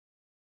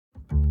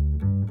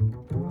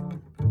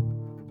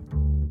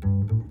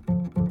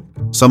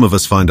Some of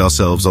us find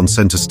ourselves on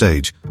center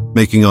stage,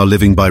 making our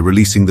living by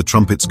releasing the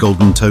trumpet's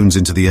golden tones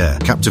into the air,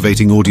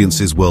 captivating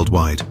audiences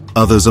worldwide.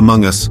 Others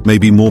among us may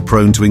be more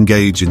prone to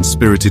engage in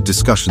spirited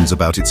discussions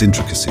about its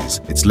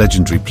intricacies, its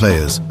legendary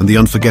players, and the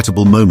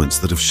unforgettable moments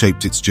that have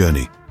shaped its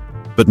journey.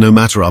 But no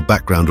matter our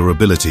background or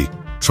ability,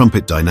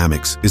 Trumpet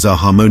Dynamics is our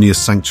harmonious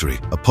sanctuary,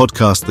 a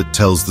podcast that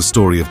tells the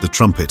story of the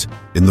trumpet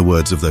in the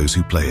words of those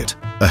who play it.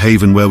 A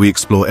haven where we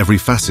explore every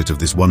facet of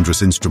this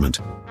wondrous instrument,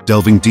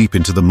 delving deep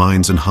into the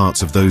minds and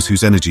hearts of those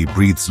whose energy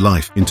breathes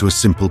life into a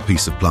simple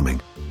piece of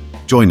plumbing.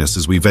 Join us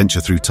as we venture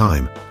through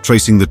time,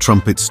 tracing the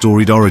trumpet's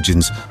storied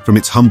origins from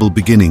its humble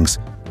beginnings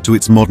to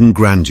its modern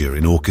grandeur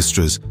in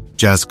orchestras,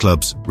 jazz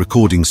clubs,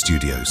 recording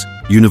studios,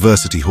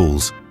 university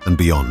halls, and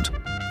beyond.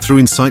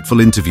 Through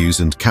insightful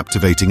interviews and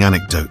captivating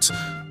anecdotes,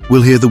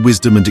 we'll hear the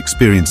wisdom and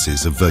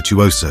experiences of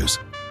virtuosos,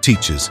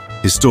 teachers,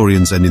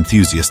 historians, and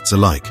enthusiasts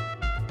alike.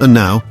 And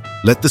now,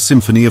 let the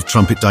symphony of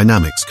trumpet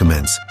dynamics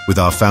commence with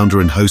our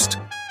founder and host,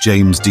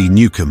 James D.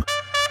 Newcomb.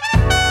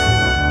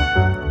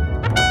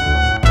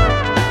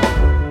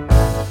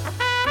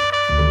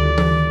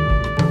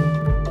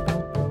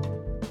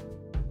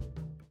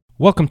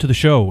 Welcome to the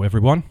show,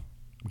 everyone.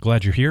 I'm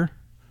glad you're here.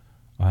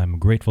 I'm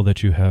grateful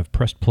that you have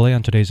pressed play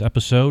on today's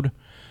episode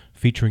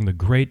featuring the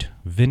great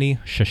Vinnie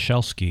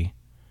Ciesielski,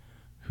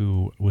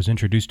 who was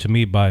introduced to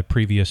me by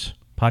previous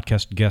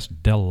podcast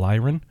guest Del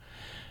Lyron,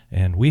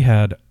 and we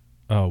had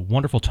a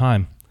wonderful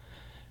time.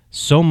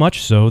 So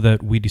much so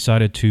that we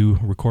decided to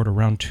record a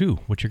round two.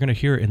 What you're going to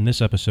hear in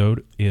this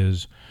episode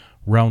is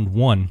round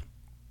one,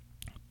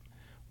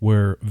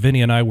 where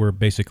Vinnie and I were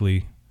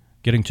basically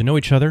getting to know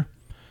each other,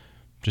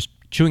 just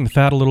chewing the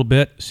fat a little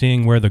bit,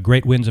 seeing where the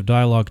great winds of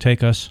dialogue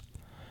take us,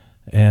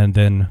 and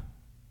then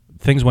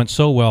things went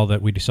so well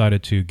that we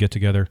decided to get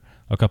together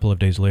a couple of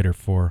days later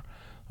for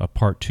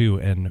part two,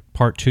 and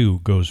part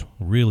two goes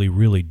really,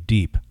 really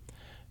deep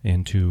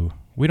into,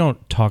 we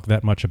don't talk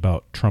that much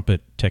about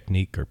trumpet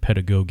technique or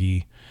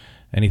pedagogy,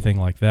 anything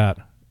like that.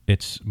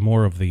 It's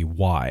more of the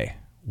why.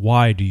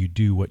 Why do you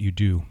do what you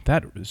do?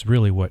 That is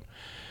really what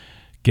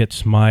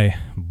gets my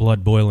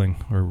blood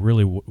boiling, or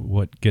really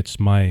what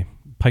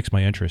pikes my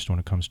interest when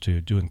it comes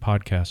to doing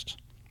podcasts.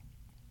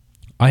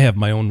 I have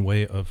my own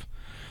way of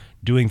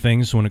doing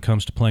things when it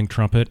comes to playing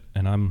trumpet,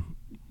 and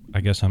I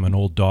guess I'm an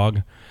old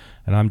dog,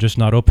 and I'm just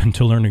not open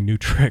to learning new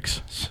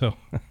tricks. So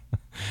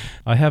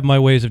I have my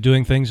ways of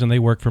doing things, and they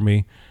work for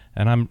me,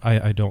 and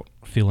I don't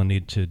feel a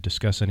need to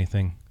discuss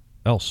anything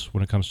else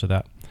when it comes to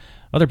that.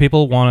 Other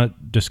people want to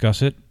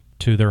discuss it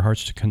to their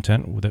heart's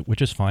content with it,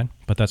 which is fine,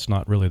 but that's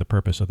not really the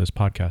purpose of this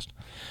podcast.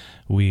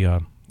 We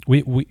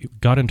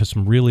got into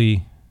some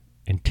really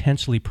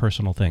intensely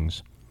personal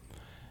things,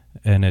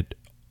 and it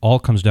all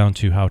comes down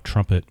to how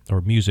trumpet,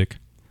 or music,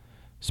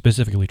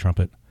 specifically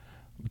trumpet,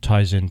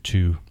 ties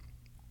into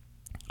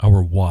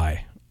our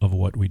why of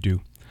what we do.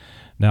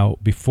 Now,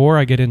 before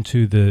I get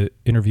into the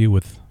interview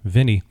with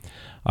Vinnie,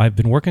 I've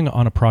been working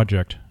on a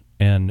project,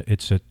 and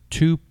it's a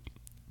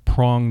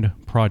two-pronged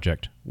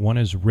project. One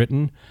is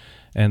written,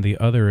 and the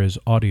other is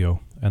audio.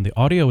 And the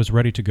audio is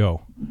ready to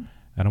go,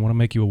 and I want to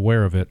make you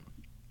aware of it.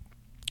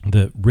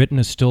 The written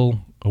is still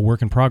a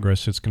work in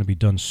progress. It's going to be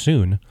done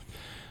soon,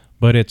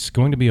 but it's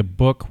going to be a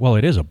book. Well,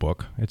 it is a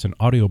book. It's an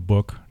audio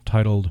book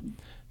titled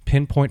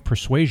Pinpoint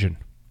Persuasion.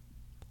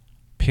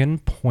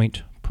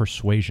 Pinpoint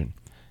Persuasion,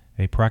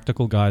 a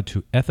practical guide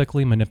to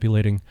ethically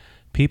manipulating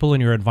people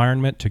in your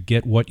environment to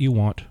get what you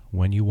want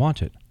when you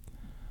want it.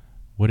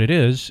 What it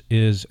is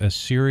a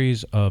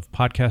series of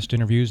podcast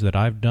interviews that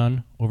I've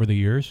done over the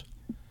years,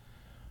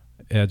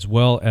 as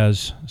well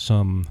as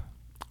some,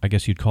 I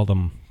guess you'd call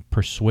them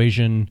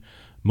persuasion,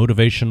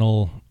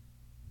 motivational,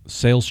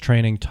 sales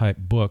training type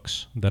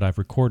books that I've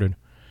recorded.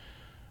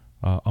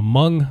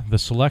 Among the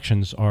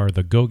selections are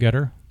The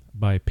Go-Getter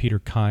by Peter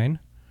Kine,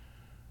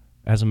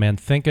 As a Man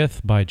Thinketh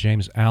by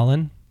James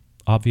Allen,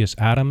 Obvious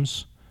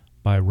Atoms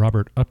by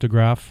Robert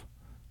Updegraff,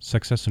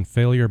 Success and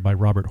Failure by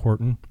Robert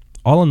Horton,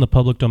 all in the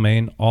public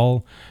domain.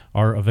 All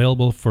are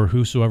available for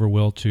whosoever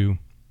will to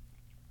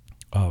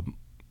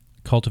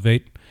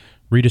cultivate,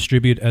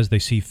 redistribute as they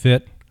see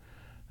fit.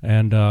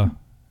 And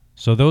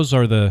so those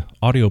are the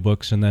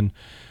audiobooks, and then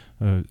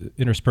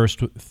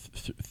interspersed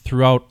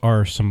throughout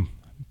are some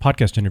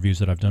podcast interviews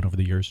that I've done over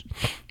the years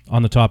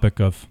on the topic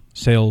of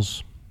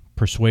sales,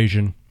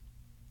 persuasion,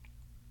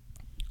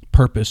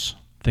 purpose,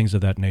 things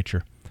of that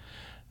nature.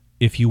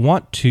 If you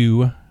want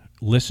to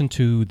listen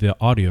to the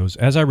audios,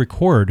 as I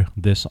record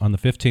this on the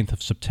 15th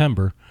of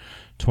September,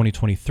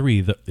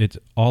 2023,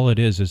 all it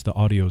is the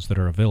audios that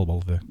are available.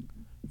 The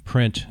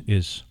print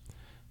is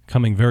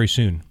coming very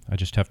soon. I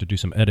just have to do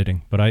some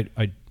editing, but I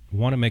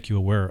want to make you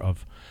aware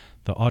of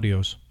the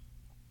audios.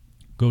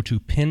 Go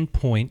to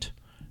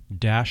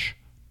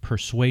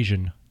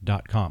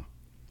pinpoint-persuasion.com.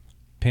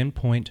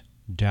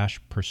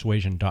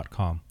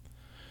 Pinpoint-persuasion.com.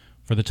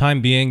 For the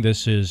time being,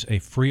 this is a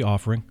free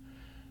offering.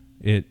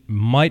 It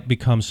might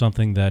become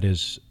something that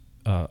is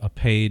a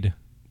paid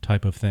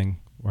type of thing,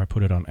 where I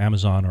put it on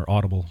Amazon or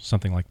Audible,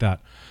 something like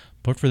that.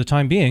 But for the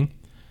time being,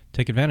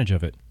 take advantage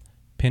of it.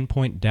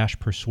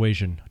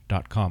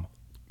 pinpoint-persuasion.com.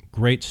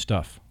 Great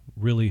stuff.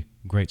 Really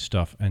great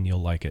stuff, and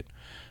you'll like it.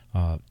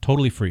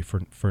 Totally free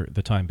for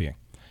the time being.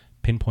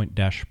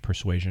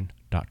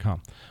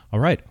 Pinpoint-persuasion.com. All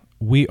right.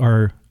 We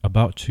are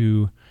about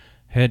to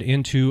head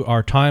into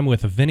our time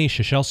with Vinnie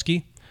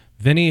Ciesielski.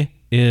 Vinnie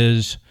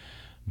is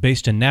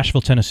based in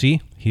Nashville,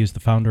 Tennessee. He is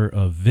the founder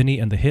of Vinnie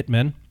and the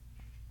Hitmen,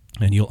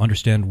 and you'll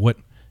understand what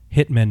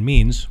Hitmen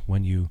means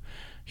when you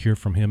hear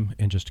from him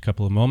in just a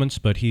couple of moments.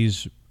 But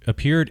he's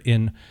appeared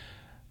in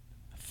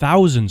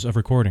thousands of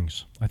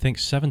recordings. I think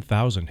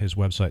 7,000, his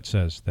website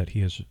says, that he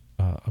has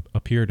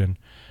appeared in,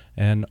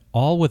 and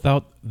all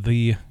without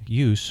the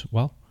use,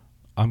 well,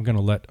 I'm going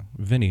to let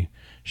Vinnie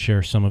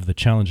share some of the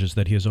challenges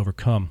that he has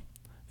overcome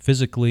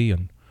physically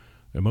and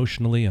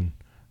emotionally, and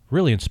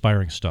really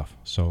inspiring stuff.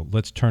 So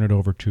let's turn it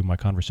over to my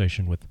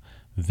conversation with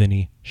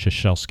Vinnie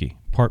Ciesielski,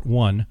 part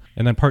 1,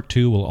 and then part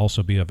 2 will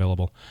also be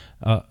available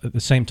at the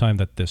same time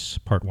that this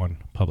part 1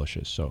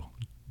 publishes. So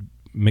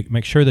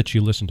make sure that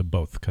you listen to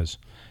both, because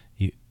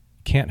you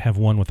can't have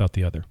one without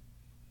the other.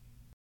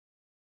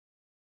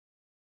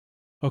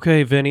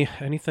 Okay, Vinnie,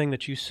 anything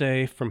that you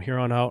say from here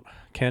on out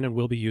can and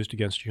will be used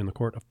against you in the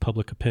court of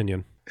public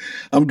opinion.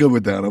 I'm good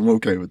with that. I'm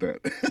okay with that.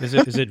 Is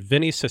it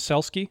Vinnie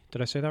Ciesielski?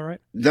 Did I say that right?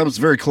 That was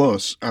very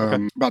close.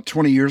 Okay. About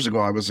 20 years ago,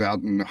 I was out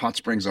in Hot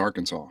Springs,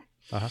 Arkansas.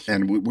 Uh-huh.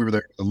 And we were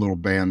there with a little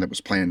band that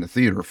was playing the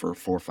theater for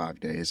 4 or 5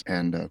 days.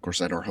 And, of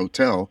course, at our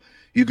hotel,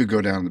 you could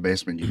go down in the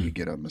basement, you could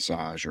get a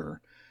massage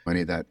or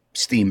any of that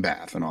steam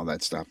bath and all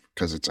that stuff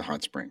because it's a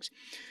hot springs.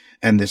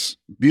 And this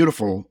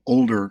beautiful,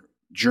 older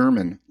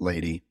German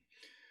lady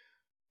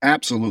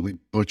absolutely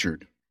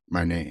butchered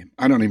my name.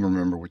 I don't even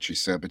remember what she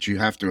said, but you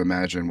have to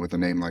imagine with a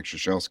name like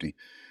Ciesielski,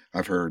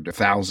 I've heard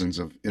thousands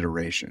of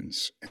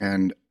iterations.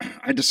 And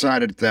I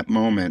decided at that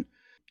moment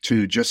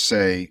to just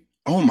say,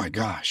 oh my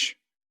gosh,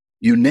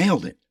 you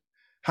nailed it.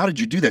 How did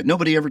you do that?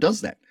 Nobody ever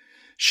does that.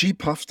 She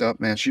puffed up,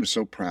 man. She was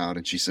so proud.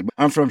 And she said,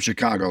 I'm from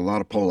Chicago, a lot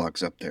of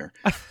Polacks up there.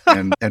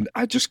 and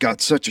I just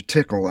got such a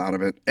tickle out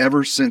of it.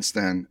 Ever since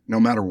then, no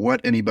matter what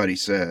anybody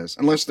says,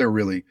 unless they're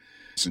really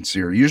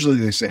sincere, usually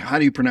they say, how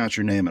do you pronounce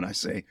your name? And I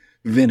say,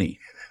 Vinnie.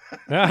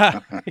 Yeah.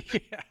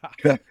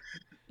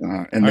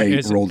 And they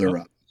roll their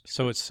up.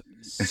 So it's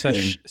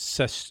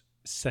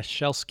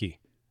Ciesielski.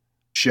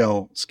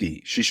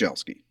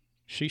 Ciesielski.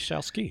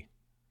 Ciesielski.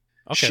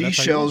 Okay,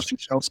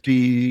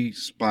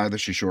 Ciesielski by the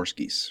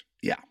Ciesielskis.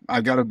 Yeah,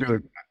 I've got to do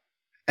it.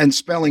 And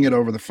spelling it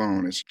over the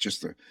phone is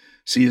just the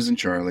C as in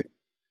Charlie,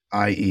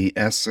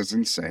 I-E-S as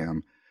in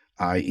Sam,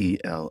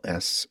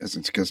 I-E-L-S as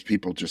in, because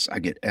people I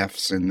get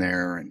F's in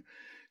there, and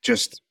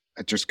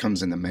it just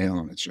comes in the mail,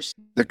 and it's just,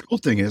 the cool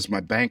thing is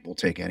my bank will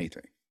take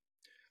anything.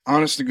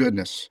 Honest to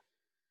goodness.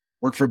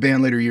 Worked for a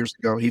band leader years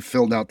ago. He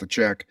filled out the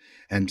check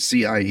and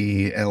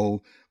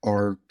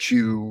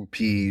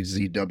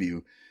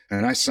CIELRQPZW.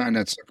 And I signed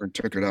that sucker and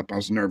took it up. I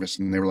was nervous,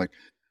 and they were like,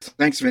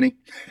 thanks, Vinnie.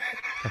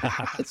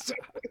 So,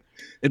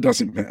 it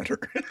doesn't matter.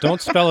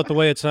 Don't spell it the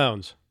way it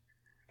sounds.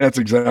 That's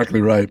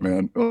exactly right,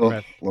 man. Oh,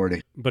 right.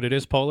 Lordy. But it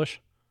is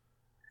Polish?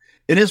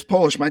 It is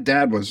Polish. My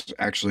dad was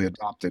actually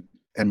adopted,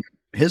 and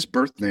his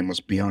birth name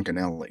was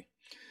Bianconelli.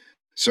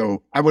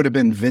 So I would have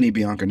been Vinnie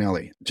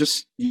Bianconelli.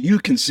 Just, you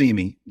can see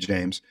me,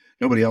 James.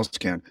 Nobody else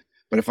can.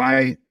 But if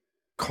I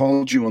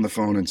called you on the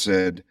phone and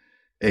said,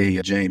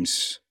 hey,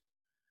 James,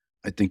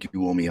 I think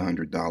you owe me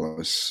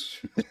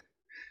 $100.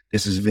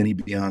 This is Vinnie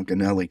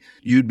Bianconelli.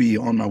 You'd be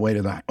on your way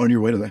to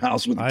the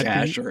house with the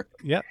cash.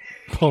 Yep,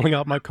 pulling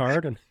out my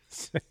card and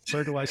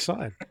where do I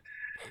sign?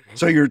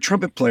 So you're a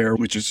trumpet player,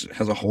 which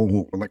has a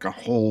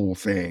whole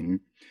thing.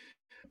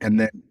 And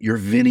then you're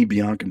Vinnie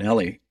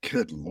Bianconelli.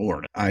 Good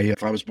Lord.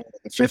 If I was born in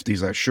the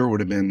 50s, I sure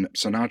would have been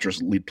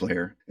Sinatra's lead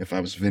player if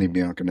I was Vinnie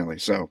Bianconelli.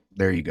 So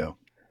there you go.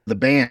 The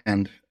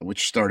band,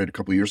 which started a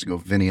couple of years ago,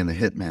 Vinnie and the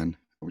Hitmen,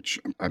 which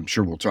I'm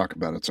sure we'll talk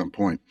about at some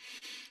point.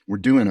 We're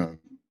doing an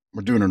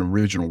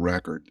original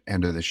record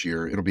end of this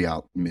year. It'll be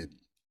out mid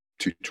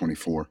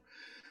 2024,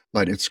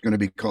 but it's going to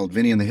be called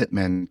Vinnie and the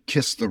Hitmen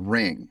Kiss the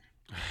Ring.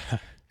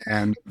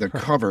 And the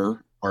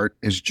cover art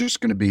is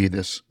just going to be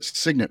this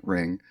signet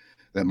ring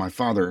that my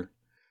father,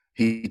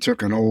 he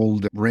took an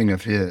old ring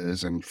of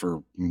his, and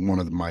for one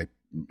of my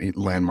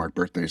landmark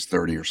birthdays,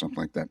 30 or something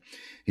like that,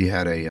 he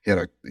had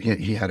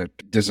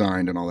it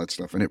designed and all that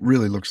stuff, and it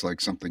really looks like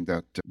something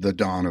that the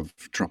Don of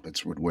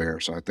Trumpets would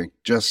wear. So I think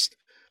just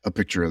a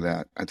picture of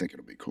that, I think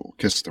it'll be cool.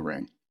 Kiss the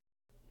Ring.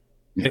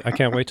 Yeah. I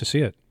can't wait to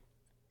see it.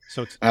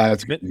 So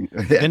it's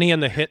Vinnie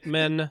and the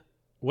Hitmen.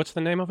 What's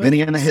the name of it?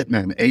 Vinnie and the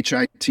Hitmen.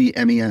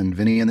 Hitmen.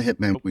 Vinnie and the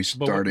Hitmen. We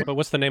started. But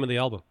what's the name of the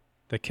album?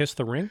 The Kiss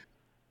the Ring?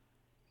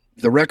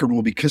 The record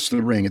will be Kiss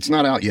the Ring. It's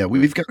not out yet.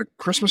 We've got a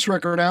Christmas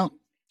record out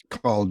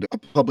called A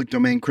Public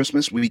Domain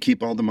Christmas. We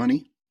keep all the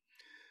money,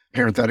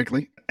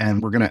 parenthetically.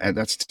 And we're going to add,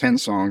 that's 10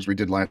 songs we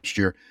did last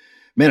year.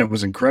 Man, it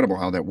was incredible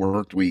how that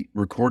worked. We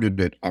recorded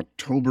it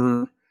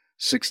October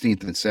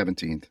 16th and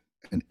 17th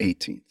and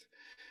 18th.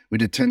 We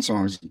did 10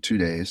 songs in 2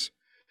 days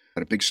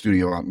at a big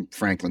studio out in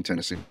Franklin,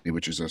 Tennessee,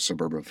 which is a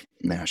suburb of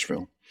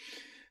Nashville.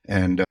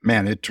 And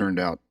man, it turned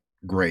out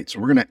great. So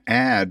we're going to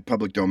add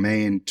public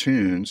domain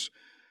tunes,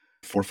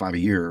 4 or 5 a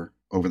year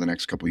over the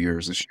next couple of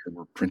years. This year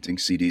we're printing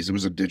CDs. It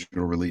was a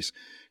digital release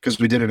because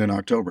we did it in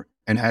October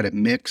and had it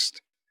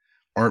mixed,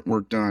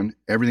 artwork done,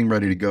 everything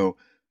ready to go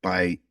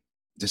by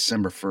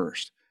December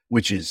 1st,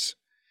 which is,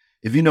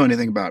 if you know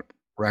anything about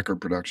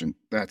record production,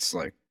 that's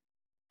like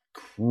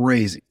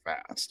crazy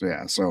fast.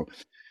 Yeah. So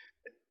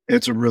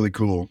it's a really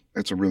cool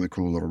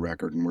little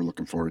record, and we're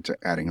looking forward to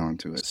adding on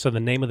to it. So the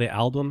name of the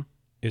album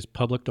is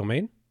Public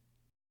Domain?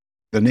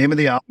 The name of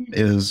the album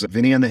is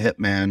Vinnie and the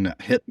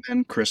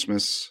Hitman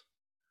Christmas.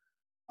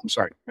 I'm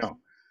sorry, no.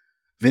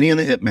 Vinnie and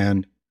the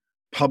Hitman,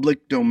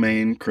 Public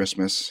Domain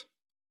Christmas.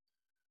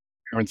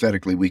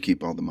 Parenthetically, we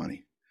keep all the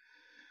money.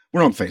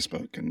 We're on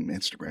Facebook and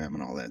Instagram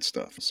and all that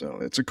stuff. So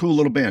it's a cool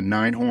little band.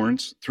 9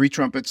 horns, 3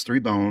 trumpets, 3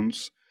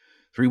 bones,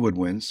 3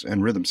 woodwinds,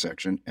 and rhythm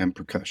section and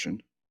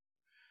percussion.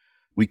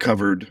 We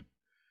covered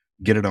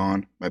Get It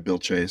On by Bill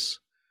Chase.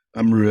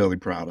 I'm really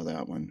proud of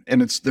that one.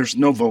 And there's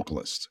no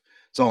vocalist.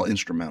 It's all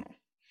instrumental.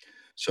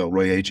 So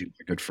Roy Agee,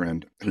 my good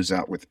friend, who's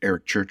out with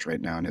Eric Church right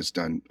now and has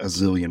done a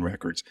zillion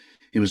records.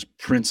 He was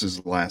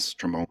Prince's last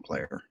trombone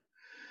player.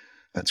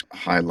 That's a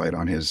highlight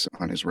on his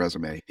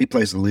resume. He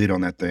plays the lead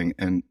on that thing,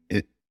 and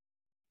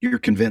you're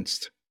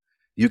convinced.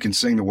 You can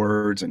sing the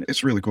words, and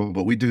it's really cool.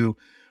 But we do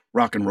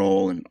rock and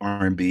roll and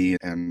R&B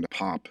and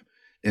pop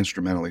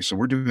instrumentally. So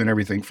we're doing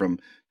everything from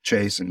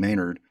Chase and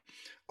Maynard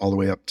all the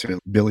way up to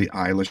Billie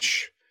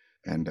Eilish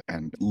and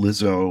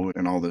Lizzo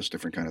and all those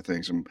different kind of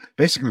things. And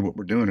basically what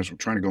we're doing is we're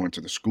trying to go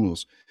into the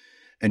schools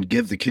and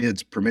give the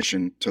kids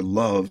permission to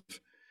love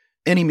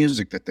any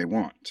music that they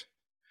want.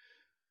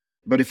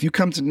 But if you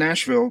come to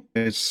Nashville,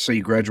 say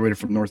you graduated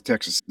from North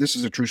Texas, this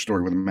is a true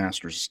story with a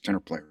master's tenor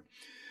player,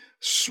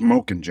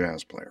 smoking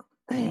jazz player.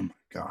 Oh my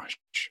gosh.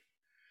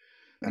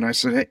 And I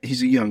said, hey,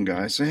 he's a young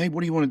guy. I said, hey,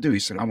 what do you want to do? He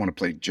said, I want to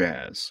play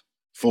jazz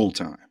full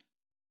time.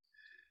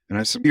 And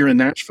I said, you're in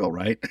Nashville,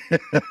 right?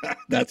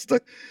 That's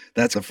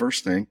the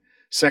first thing.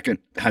 Second,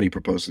 how do you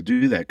propose to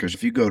do that? Because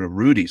if you go to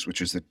Rudy's,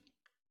 which is the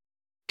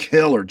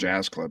killer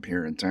jazz club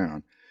here in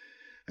town,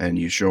 and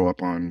you show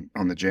up on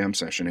the jam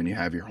session and you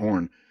have your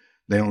horn,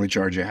 they only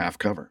charge you half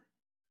cover.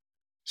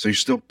 So you're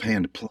still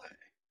paying to play.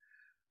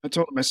 I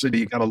told him, I said,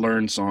 you got to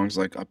learn songs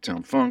like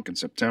Uptown Funk and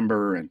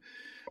September and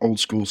old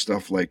school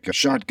stuff like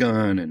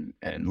Shotgun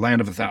and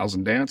Land of a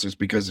Thousand Dances,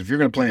 because if you're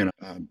going to play in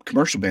a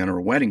commercial band or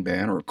a wedding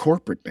band or a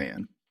corporate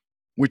band,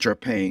 which are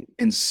paying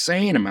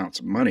insane amounts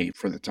of money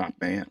for the top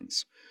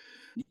bands,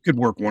 you could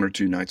work 1 or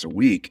 2 nights a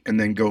week and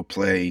then go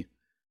play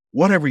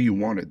whatever you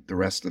wanted the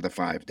rest of the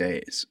 5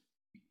 days.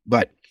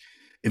 But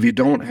if you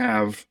don't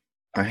have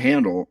a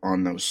handle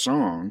on those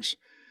songs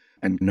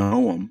and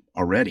know them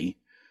already,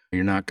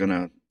 you're not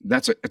gonna.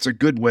 It's a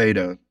good way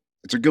to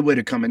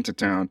come into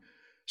town,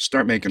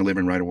 start making a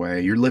living right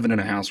away. You're living in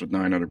a house with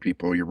 9 other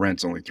people. Your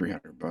rent's only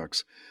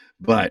 $300,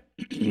 but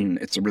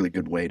it's a really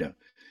good way to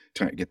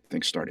get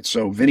things started.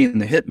 So Vinnie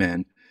and the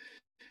Hitman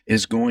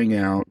is going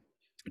out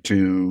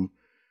to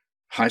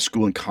high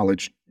school and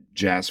college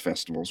jazz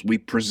festivals. We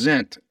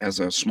present as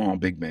a small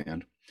big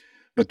band,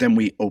 but then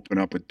we open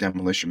up with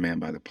Demolition Man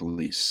by the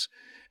Police,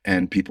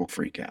 and people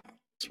freak out.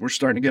 So we're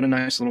starting to get a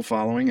nice little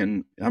following,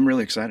 and I'm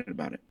really excited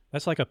about it.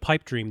 That's like a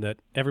pipe dream that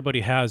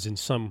everybody has in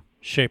some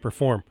shape or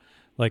form.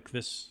 Like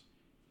this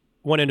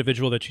one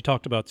individual that you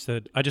talked about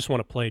said, I just want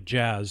to play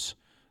jazz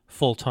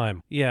full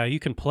time. Yeah, you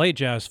can play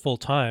jazz full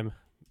time,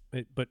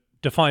 but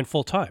define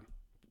full time.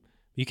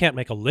 You can't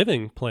make a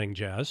living playing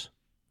jazz.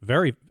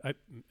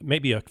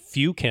 Maybe a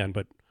few can,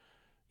 but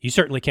you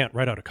certainly can't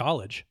right out of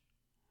college.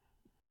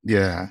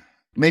 Yeah.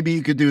 Maybe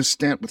you could do a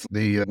stint with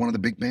the one of the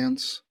big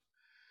bands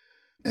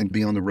and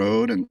be on the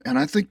road. And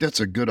I think that's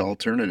a good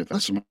alternative.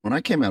 Listen, when I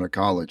came out of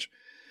college,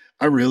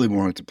 I really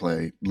wanted to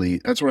play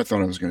lead. That's what I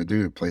thought I was going to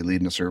do, play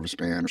lead in a service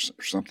band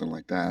or something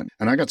like that.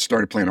 And I got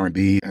started playing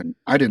R&B, and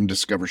I didn't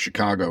discover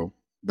Chicago,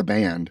 the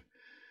band,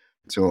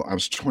 until I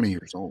was 20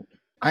 years old.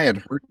 I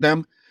had heard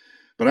them,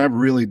 but I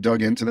really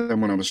dug into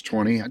them when I was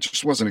 20. I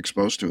just wasn't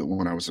exposed to it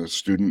when I was a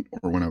student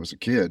or when I was a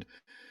kid.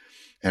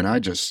 And I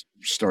just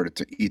started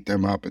to eat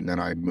them up. And then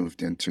I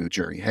moved into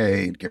Jerry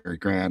Hay and Gary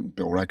Grant and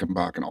Bill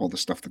Reichenbach and all the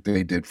stuff that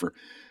they did for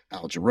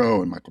Al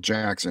Jarreau and Michael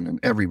Jackson and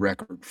every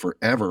record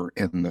forever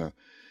in the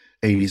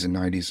 80s and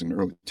 90s and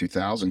early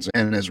 2000s.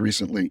 And as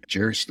recently,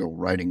 Jerry's still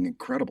writing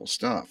incredible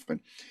stuff.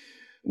 And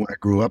when I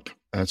grew up,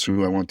 that's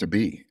who I want to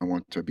be. I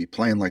want to be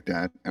playing like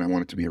that, and I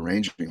want it to be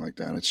arranging like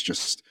that. It's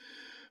just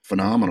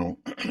phenomenal.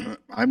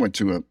 I went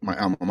to my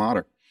alma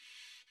mater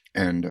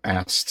and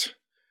asked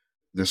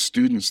the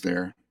students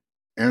there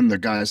and the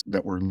guys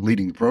that were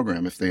leading the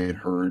program if they had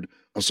heard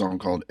a song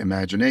called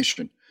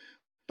Imagination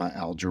by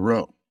Al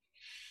Jarreau.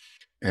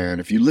 And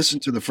if you listen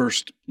to the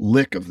first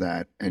lick of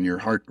that and your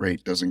heart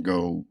rate doesn't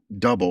go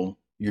double,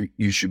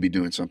 you should be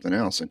doing something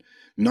else. And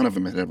none of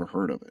them had ever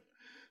heard of it.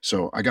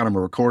 So I got them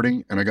a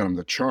recording and I got them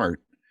the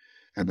chart.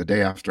 And the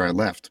day after I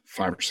left,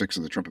 5 or 6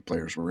 of the trumpet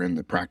players were in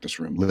the practice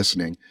room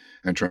listening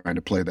and trying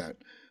to play that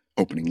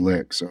opening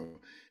lick.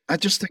 So I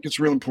just think it's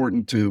real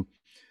important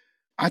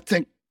I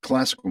think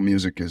classical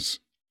music is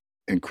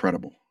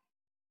incredible.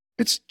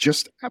 It's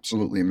just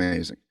absolutely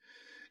amazing.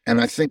 And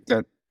I think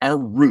that our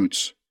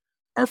roots,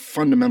 our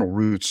fundamental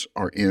roots,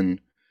 are in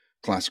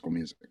classical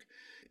music.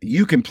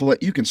 You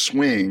can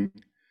swing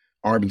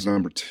Arben's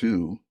number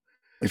 2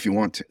 if you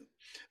want to,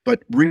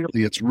 but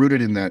really it's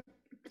rooted in that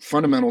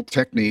fundamental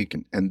technique,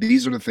 and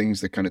these are the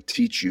things that kind of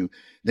teach you.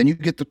 Then you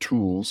get the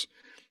tools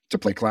to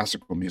play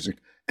classical music,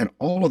 and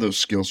all of those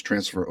skills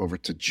transfer over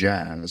to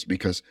jazz,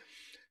 because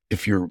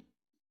if you're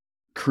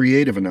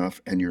creative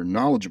enough and you're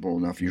knowledgeable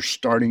enough, you're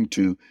starting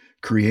to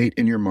create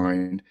in your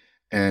mind,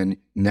 and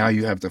now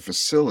you have the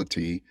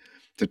facility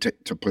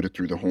to put it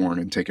through the horn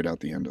and take it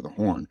out the end of the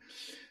horn.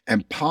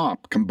 And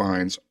pop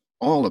combines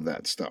all of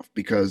that stuff,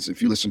 because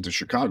if you listen to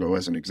Chicago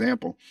as an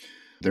example,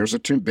 there's a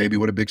tune, Baby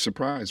What a Big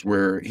Surprise,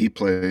 where he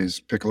plays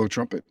piccolo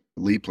trumpet.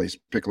 Lee plays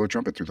piccolo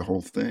trumpet through the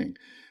whole thing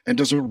and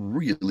does a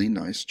really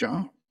nice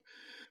job.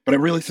 But I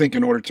really think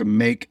in order to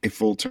make a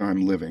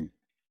full-time living,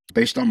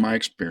 based on my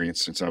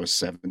experience since I was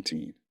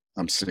 17,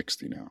 I'm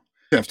 60 now,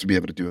 you have to be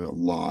able to do a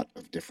lot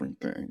of different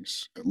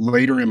things.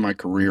 Later in my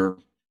career,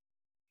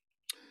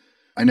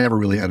 I never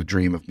really had a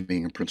dream of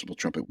being a principal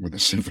trumpet with a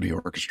symphony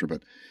orchestra,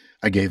 but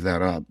I gave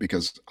that up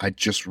because I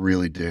just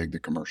really dig the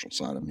commercial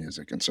side of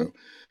music. And so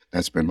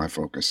that's been my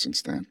focus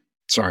since then.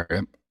 Sorry,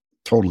 I'm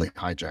totally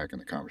hijacking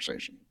the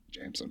conversation,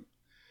 James. I'm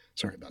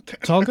sorry about that.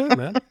 It's all good,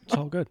 man. It's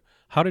all good.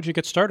 How did you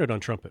get started on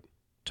trumpet?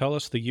 Tell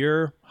us the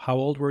year. How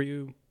old were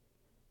you?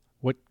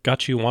 What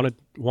got you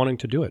wanting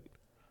to do it?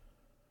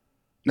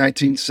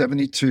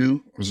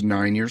 1972. I was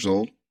 9 years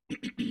old.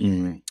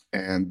 And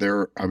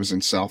I was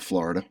in South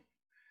Florida.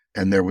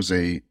 And there was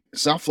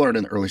South Florida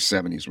in the early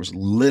 70s was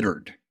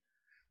littered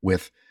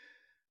with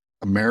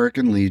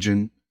American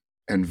Legion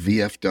and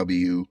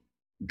VFW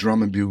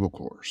drum and bugle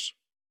corps.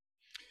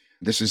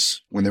 This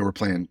is when they were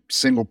playing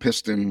single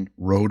piston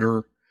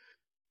rotor,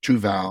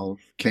 2-valve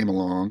came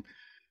along,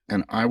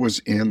 and I was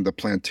in the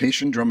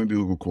Plantation Drum and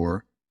Bugle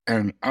Corps,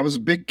 and I was a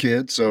big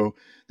kid, so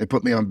they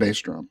put me on bass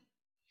drum.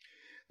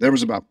 There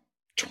was about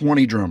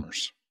 20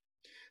 drummers,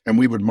 and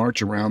we would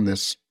march around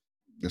this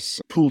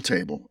pool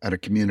table at a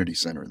community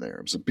center there.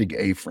 It was a big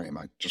A-frame.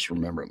 I just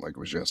remember it like it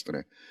was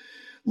yesterday.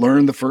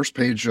 Learned the first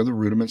page of the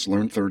rudiments,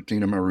 learned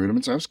 13 of my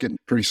rudiments. I was getting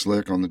pretty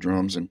slick on the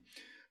drums, and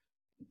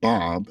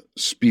Bob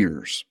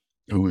Spears,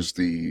 who was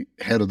the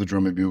head of the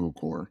Drum and Bugle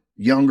Corps,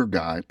 younger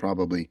guy,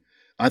 probably,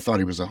 I thought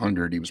he was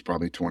 100, he was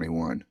probably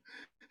 21.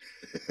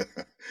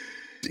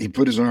 He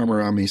put his arm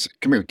around me, said,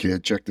 "Come here,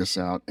 kid, check this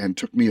out," and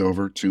took me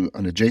over to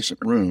an adjacent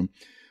room,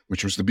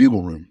 which was the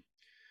bugle room.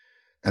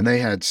 And they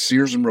had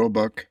Sears and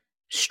Roebuck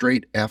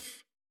straight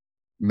F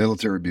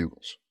military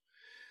bugles.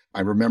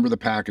 I remember the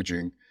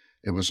packaging.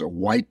 It was a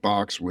white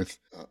box with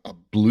a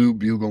blue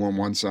bugle on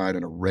one side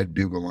and a red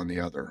bugle on the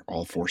other.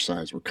 All four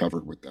sides were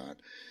covered with that.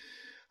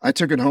 I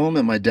took it home,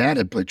 and my dad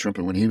had played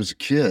trumpet when he was a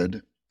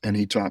kid, and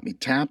he taught me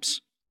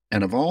taps,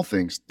 and of all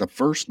things, the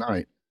first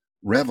night,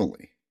 reveille.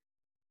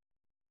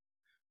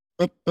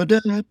 And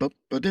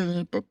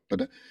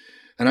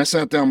I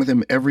sat down with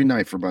him every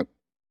night for about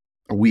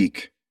a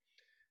week,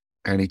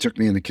 and he took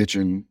me in the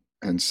kitchen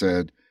and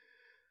said,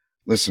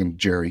 "Listen,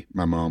 Jerry,"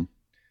 my mom,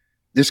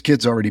 "this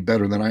kid's already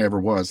better than I ever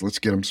was. Let's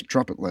get him some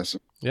trumpet lesson."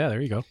 Yeah,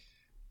 there you go.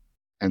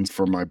 And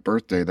for my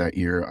birthday that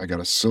year, I got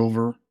a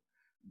silver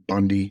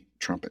Bundy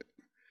trumpet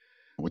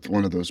with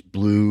one of those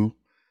blue,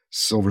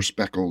 silver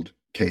speckled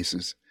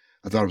cases.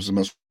 I thought it was the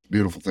most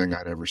beautiful thing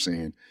I'd ever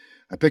seen.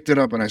 I picked it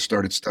up and I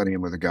started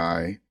studying with a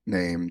guy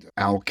named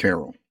Al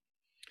Carroll.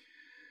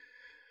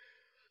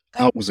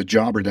 Al was a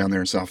jobber down there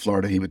in South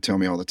Florida. He would tell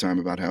me all the time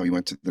about how he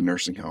went to the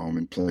nursing home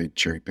and played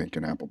Cherry Pink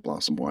and Apple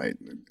Blossom White,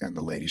 and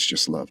the ladies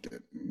just loved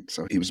it. And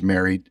so he was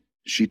married.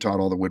 She taught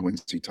all the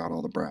woodwinds. He taught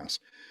all the brass.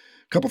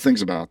 A couple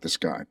things about this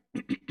guy.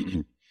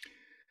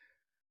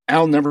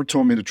 Al never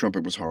told me the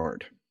trumpet was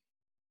hard.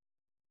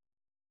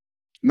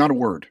 Not a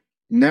word.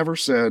 Never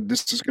said,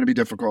 "This is going to be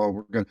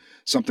difficult.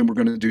 Something we're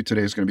going to do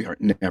today is going to be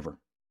hard." Never.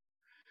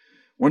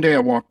 One day I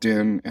walked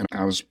in, and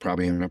I was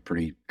probably in a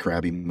pretty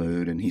crabby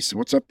mood, and he said,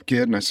 "What's up,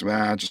 kid?" And I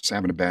said, "Just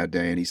having a bad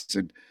day." And he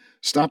said,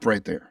 "Stop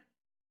right there.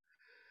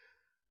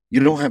 You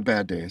don't have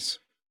bad days,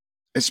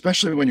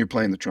 especially when you're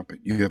playing the trumpet.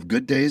 You have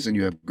good days and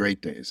you have great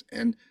days."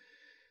 And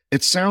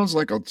it sounds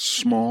like a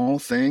small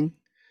thing,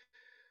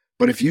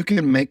 but if you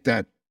can make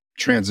that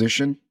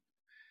transition,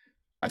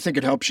 I think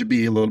it helps you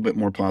be a little bit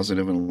more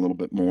positive and a little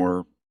bit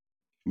more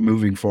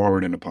moving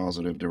forward in a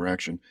positive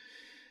direction.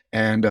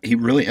 And he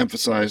really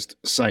emphasized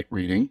sight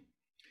reading.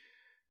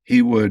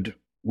 We would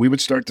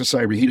start the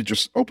sight reading. He'd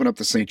just open up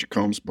the St.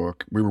 Jacom's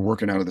book. We were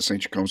working out of the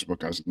St. Jacom's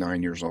book. I was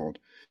 9 years old.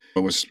 It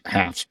was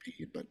half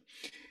speed, but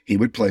he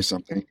would play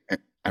something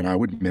and I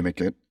would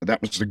mimic it.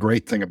 That was the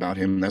great thing about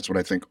him. That's what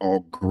I think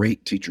all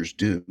great teachers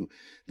do.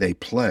 They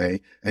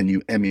play and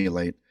you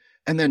emulate.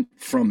 And then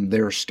from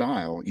their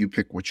style, you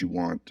pick what you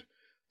want,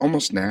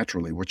 almost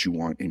naturally what you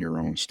want in your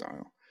own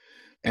style.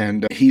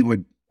 And he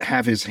would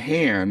have his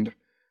hand,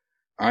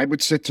 I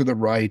would sit to the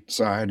right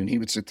side and he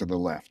would sit to the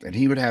left, and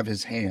he would have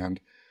his hand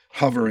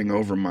hovering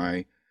over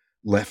my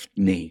left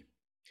knee.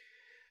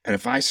 And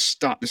if I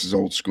stopped, this is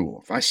old school,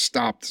 if I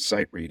stopped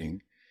sight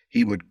reading,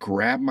 he would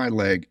grab my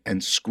leg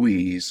and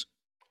squeeze.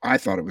 I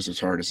thought it was as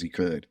hard as he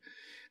could.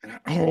 And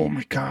oh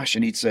my gosh.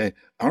 And he'd say,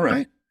 all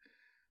right,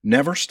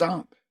 never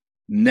stop.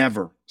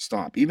 Never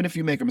stop. Even if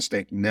you make a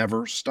mistake,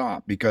 never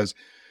stop. Because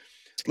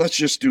let's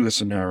just do a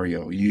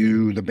scenario.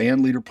 The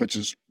band leader puts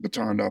his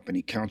baton up and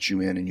he counts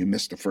you in and you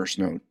miss the first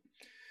note.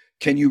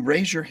 Can you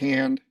raise your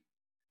hand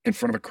in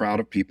front of a crowd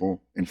of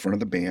people, in front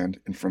of the band,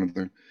 in front of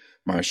the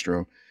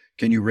maestro?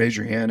 Can you raise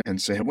your hand and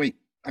say, wait,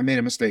 I made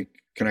a mistake.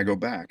 Can I go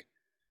back?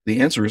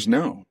 The answer is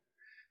no.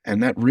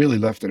 And that really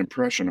left an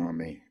impression on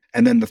me.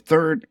 And then the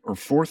third or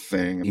fourth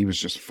thing, he was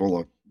just full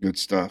of good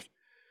stuff.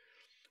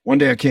 One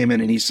day I came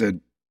in and he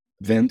said,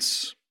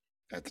 Vince,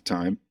 at the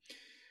time,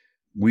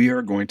 we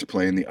are going to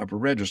play in the upper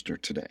register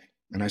today.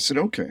 And I said,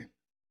 okay.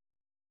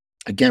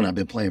 Again, I've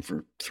been playing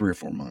for 3 or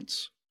 4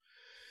 months.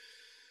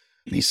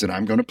 And he said,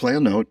 I'm going to play a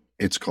note.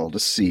 It's called a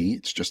C.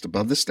 It's just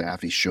above the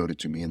staff. He showed it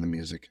to me in the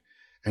music.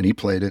 And he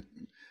played it,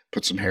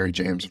 put some Harry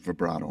James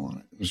vibrato on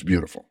it. It was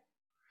beautiful.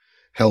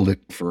 Held it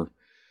for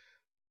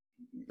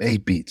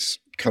 8 beats,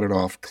 cut it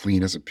off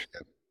clean as a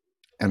pin.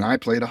 And I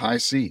played a high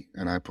C,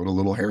 and I put a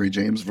little Harry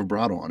James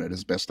vibrato on it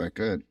as best I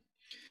could.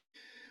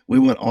 We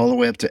went all the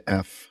way up to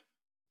F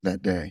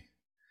that day.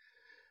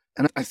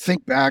 And I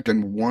think back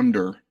and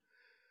wonder,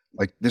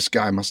 like, this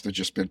guy must have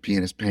just been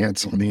peeing his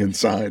pants on the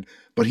inside,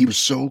 but he was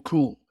so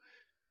cool.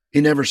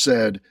 He never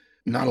said,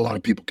 not a lot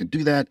of people can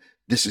do that.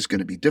 This is going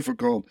to be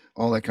difficult,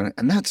 all that kind of,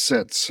 and that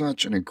set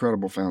such an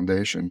incredible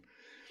foundation.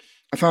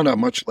 I found out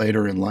much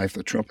later in life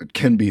that trumpet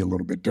can be a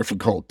little bit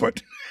difficult,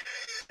 but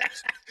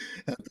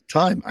at the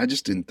time, I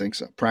just didn't think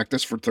so.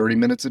 Practice for 30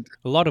 minutes a day.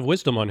 A lot of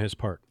wisdom on his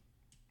part.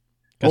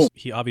 Because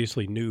he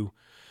obviously knew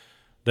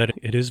that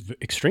it is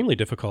extremely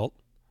difficult.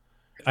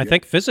 I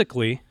think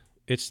physically,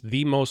 it's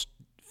the most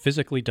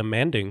physically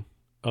demanding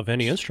of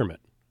any instrument.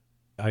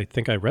 I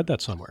think I read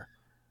that somewhere.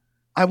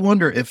 I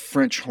wonder if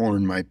French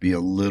horn might be a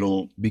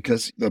little,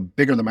 because the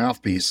bigger the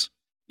mouthpiece,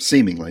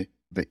 seemingly,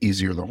 the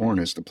easier the horn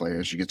is to play.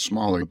 As you get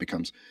smaller, it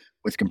becomes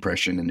with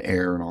compression and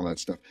air and all that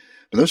stuff.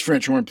 But those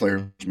French horn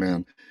players,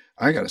 man,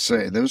 I got to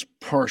say, those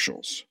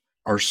partials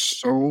are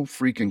so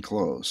freaking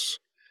close.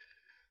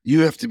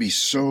 You have to be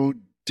so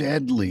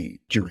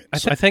deadly accurate.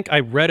 I think I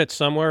read it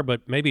somewhere,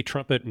 but maybe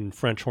trumpet and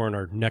French horn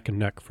are neck and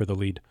neck for the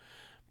lead.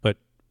 But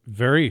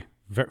very,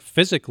 very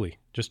physically,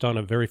 just on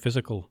a very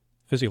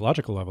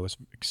physiological level,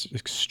 it's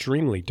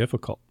extremely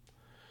difficult.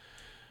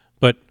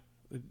 But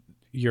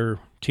your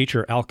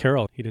teacher, Al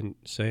Carroll, he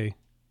didn't say,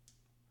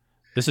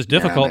 this is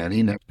difficult,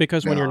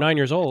 because when you're 9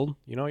 years old,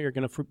 you're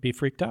going to be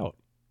freaked out.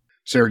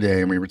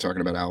 Sergei and we were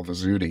talking about Al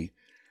Vizzuti,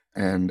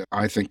 and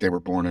I think they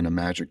were born in a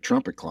magic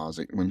trumpet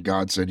closet. When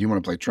God said, you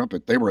want to play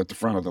trumpet, they were at the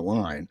front of the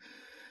line.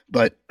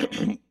 But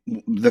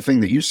the thing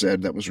that you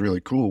said that was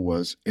really cool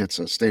was it's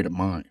a state of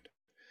mind.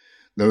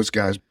 Those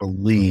guys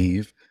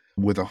believe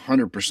with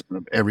 100%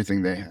 of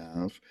everything they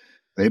have,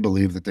 they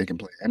believe that they can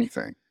play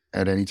anything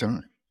at any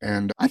time.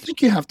 And I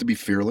think you have to be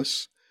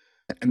fearless.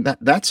 And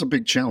that's a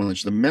big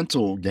challenge. The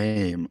mental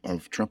game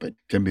of trumpet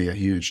can be a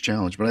huge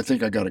challenge, but I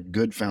think I got a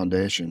good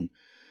foundation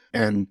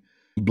and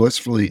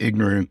blissfully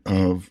ignorant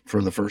of,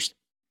 for the first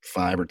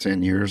 5 or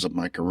 10 years of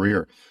my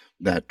career,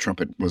 that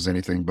trumpet was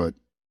anything but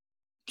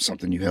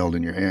something you held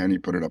in your hand, you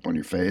put it up on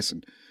your face,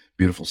 and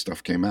beautiful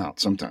stuff came out.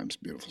 Sometimes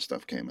beautiful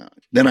stuff came out.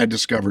 Then I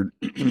discovered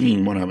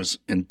when I was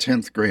in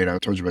 10th grade, I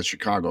told you about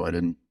Chicago. I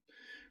didn't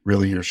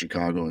really hear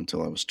Chicago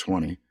until I was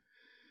 20.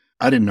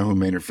 I didn't know who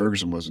Maynard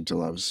Ferguson was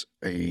until I was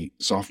a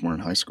sophomore in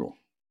high school.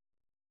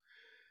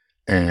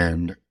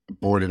 And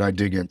boy, did I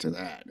dig into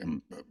that.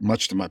 And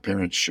much to my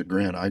parents'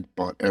 chagrin, I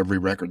bought every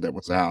record that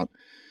was out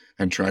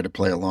and tried to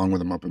play along with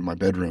them up in my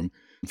bedroom,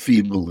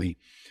 feebly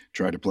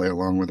tried to play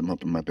along with them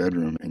up in my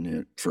bedroom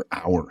and for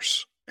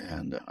hours.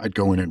 And I'd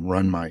go in and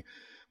run my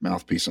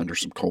mouthpiece under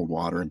some cold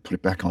water and put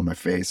it back on my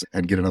face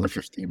and get another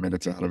 15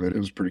 minutes out of it. It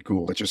was pretty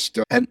cool. It just,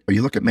 and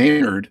you look at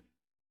Maynard,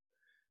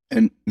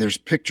 and there's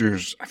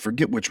pictures, I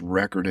forget which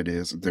record it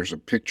is. There's a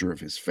picture of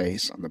his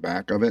face on the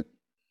back of it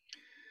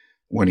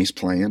when he's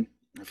playing.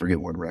 I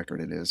forget what record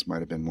it is.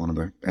 Might have been one of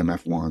the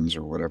MF1s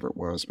or whatever it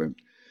was. But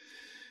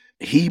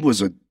he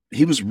was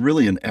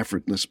really an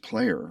effortless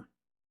player,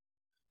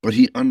 but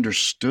he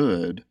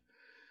understood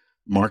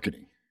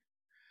marketing.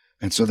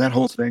 And so that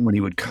whole thing when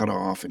he would cut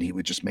off and he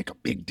would just make a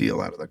big deal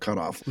out of the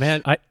cutoff.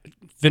 Man,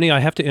 Vinnie,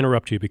 I have to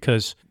interrupt you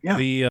because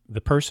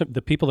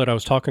the people that I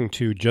was talking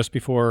to just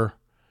before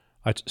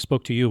I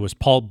spoke to you was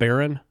Paul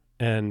Barron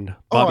and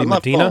Bobby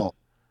Medina. Paul.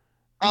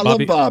 I love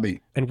Bobby.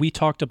 And we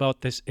talked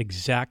about this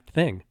exact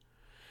thing.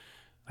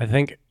 I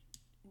think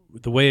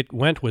the way it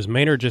went was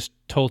Maynard just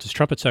told his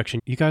trumpet section,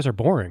 you guys are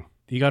boring.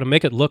 You got to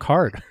make it look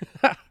hard.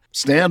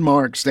 Stan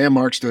Mark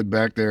stood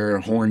back there.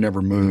 Horn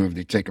never moved.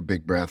 He'd take a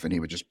big breath and he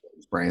would just pull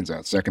his brains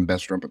out. Second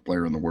best trumpet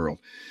player in the world.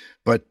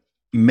 But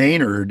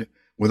Maynard,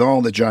 with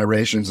all the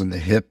gyrations and the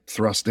hip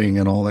thrusting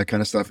and all that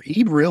kind of stuff,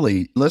 he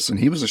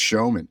was a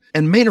showman.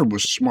 And Maynard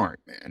was smart,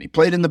 man. He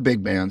played in the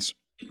big bands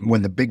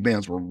when the big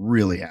bands were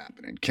really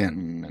happening,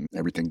 Kenton and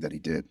everything that he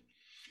did.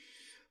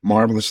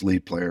 Marvelous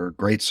lead player,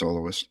 great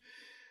soloist.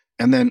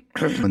 And then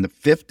in the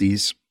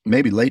 50s,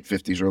 maybe late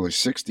 50s, early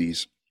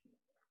 60s,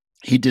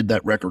 he did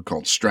that record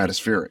called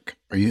Stratospheric.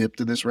 Are you hip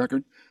to this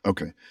record?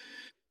 Okay.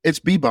 It's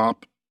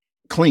bebop,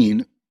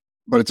 clean,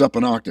 but it's up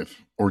an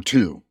octave or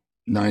two.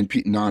 9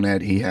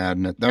 non-ed he had,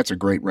 and that's a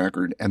great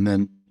record. And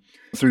then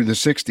through the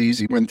 60s,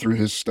 he went through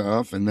his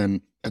stuff. And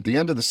then at the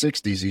end of the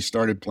 60s, he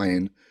started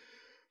playing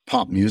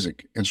pop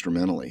music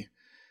instrumentally.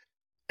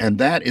 And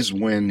that is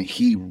when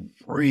he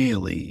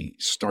really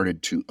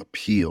started to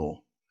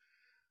appeal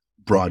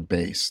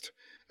broad-based.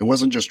 It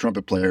wasn't just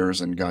trumpet players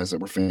and guys that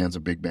were fans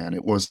of big band.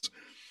 It was,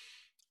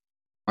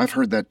 I've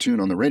heard that tune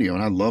on the radio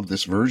and I love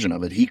this version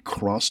of it. He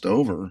crossed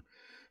over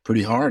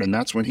pretty hard, and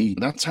that's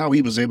how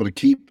he was able to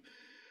keep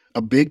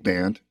a big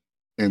band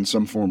in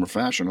some form or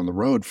fashion on the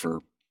road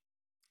for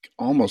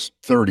almost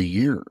 30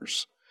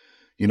 years.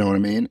 You know what I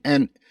mean?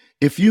 And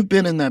if you've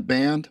been in that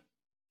band,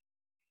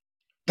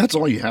 that's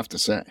all you have to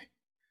say.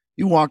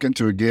 You walk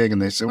into a gig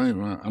and they say,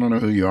 well, I don't know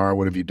who you are.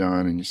 What have you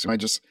done? And you say,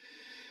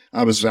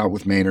 I was out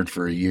with Maynard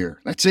for a year.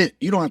 That's it.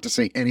 You don't have to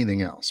say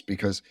anything else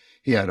because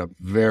he had a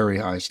very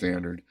high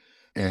standard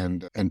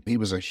and he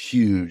was a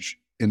huge,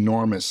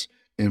 enormous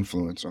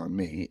influence on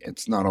me.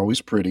 It's not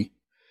always pretty.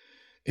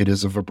 It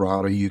is a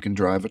vibrato you can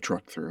drive a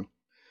truck through,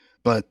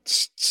 but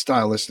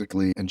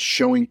stylistically and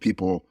showing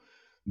people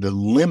the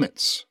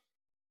limits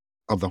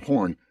of the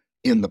horn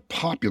in the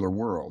popular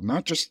world,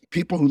 not just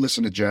people who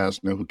listen to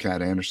jazz know who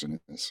Cat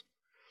Anderson is.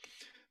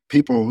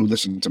 People who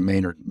listen to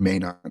Maynard may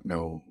not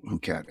know who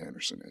Cat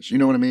Anderson is. You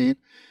know what I mean?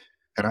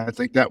 And I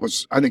think that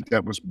was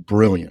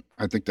brilliant.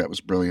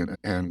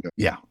 And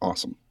yeah,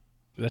 awesome.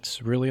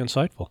 That's really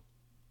insightful.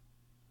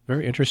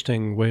 Very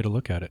interesting way to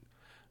look at it.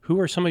 Who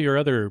are some of your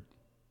other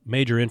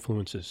major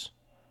influences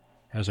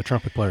as a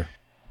trumpet player?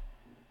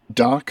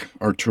 Doc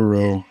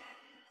Arturo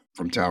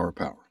from Tower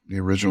Power, the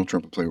original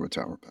trumpet player with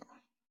Tower Power.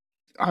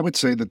 I would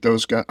say that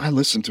those guys, I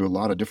listen to a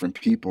lot of different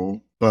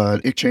people,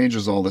 but it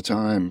changes all the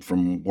time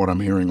from what I'm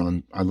hearing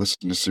on, I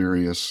listen to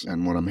Sirius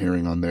and what I'm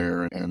hearing on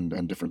there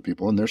and different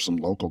people. And there's some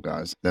local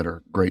guys that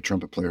are great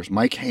trumpet players.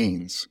 Mike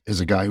Haynes is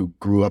a guy who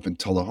grew up in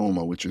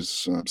Tullahoma, which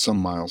is some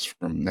miles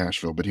from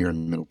Nashville, but here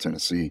in Middle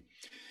Tennessee.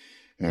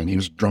 And he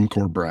was a drum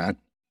corps brat,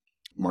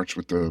 marched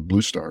with the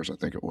Blue Stars, I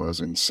think it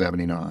was, in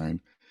 79.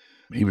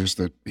 He was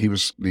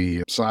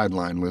the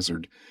sideline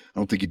lizard. I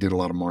don't think he did a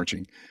lot of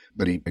marching,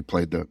 but he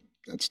played that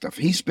stuff.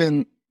 He's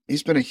been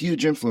a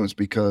huge influence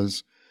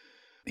because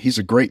he's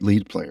a great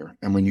lead player.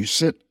 And when you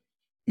sit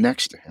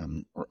next to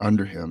him or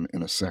under him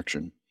in a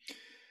section,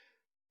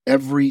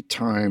 every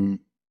time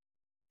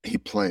he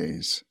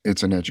plays,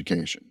 it's an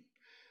education.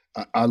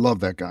 I love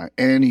that guy.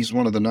 And he's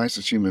one of the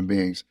nicest human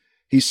beings.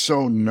 He's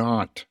so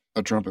not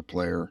a trumpet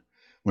player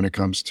when it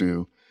comes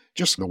to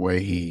just the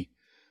way he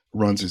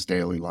runs his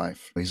daily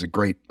life. He's a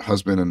great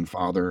husband and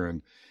father,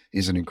 and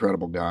he's an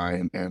incredible guy.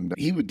 And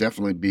he would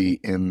definitely be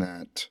in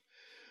that,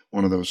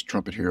 one of those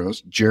trumpet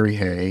heroes. Jerry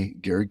Hay,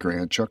 Gary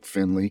Grant, Chuck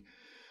Finley,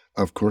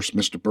 of course,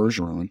 Mr.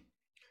 Bergeron.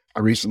 I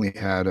recently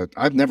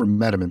I've never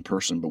met him in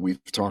person, but we've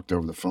talked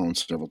over the phone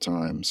several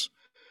times.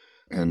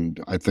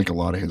 And I think a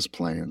lot of his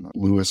playing.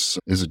 Lewis,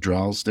 is it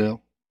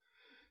Drowsdale?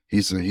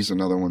 He's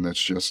another one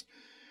that's just,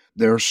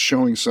 they're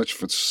showing such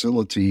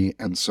facility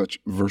and such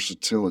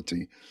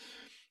versatility.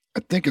 I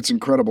think it's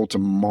incredible to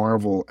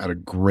marvel at a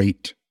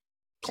great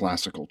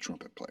classical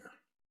trumpet player.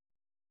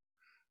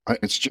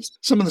 It's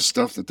just some of the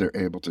stuff that they're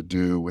able to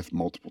do with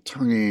multiple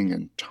tonguing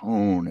and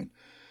tone and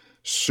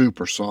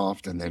super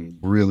soft and then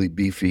really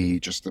beefy,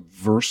 just the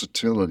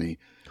versatility.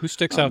 Who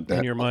sticks out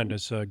in your mind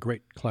as a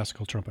great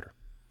classical trumpeter?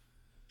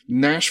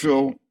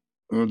 Nashville,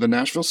 the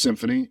Nashville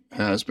Symphony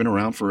has been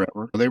around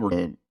forever. They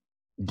were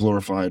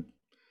glorified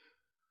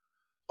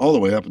all the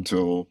way up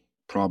until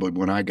probably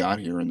when I got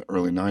here in the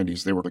early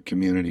 90s. They were a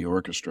community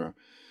orchestra,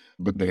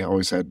 but they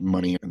always had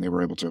money and they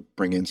were able to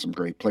bring in some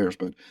great players.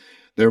 But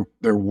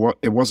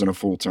it wasn't a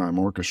full-time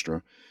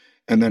orchestra.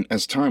 And then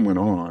as time went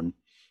on,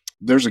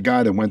 there's a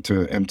guy that went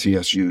to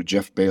MTSU,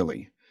 Jeff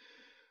Bailey.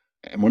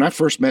 And when I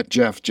first met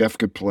Jeff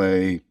could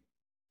play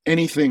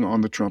anything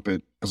on the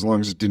trumpet as long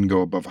as it didn't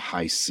go above a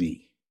high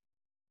C,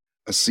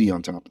 a C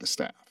on top of the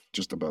staff,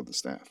 just above the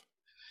staff.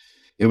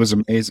 It was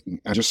amazing.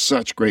 Just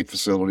such great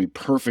facility,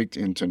 perfect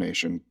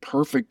intonation,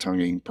 perfect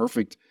tonguing,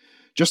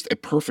 just a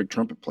perfect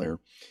trumpet player.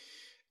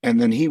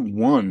 And then he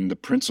won the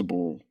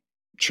principal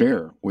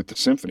chair with the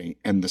symphony,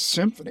 and the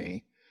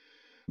symphony,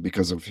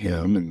 because of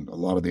him and a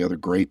lot of the other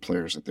great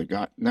players that they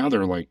got, now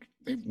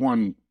they've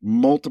won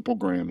multiple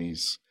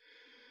Grammys.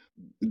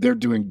 They're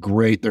doing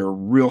great. They're a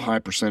real high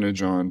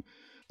percentage on,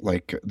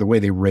 like, the way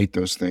they rate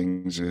those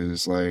things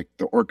is like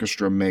the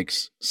orchestra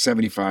makes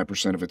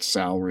 75% of its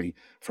salary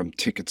from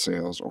ticket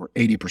sales, or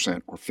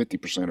 80% or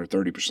 50% or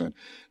 30%.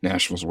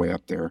 Nashville's way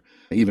up there,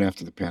 even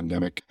after the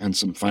pandemic and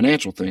some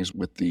financial things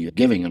with the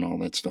giving and all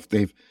that stuff.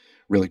 They've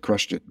really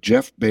crushed it.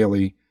 Jeff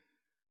Bailey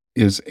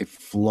is a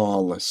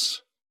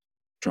flawless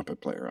trumpet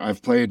player.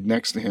 I've played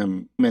next to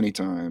him many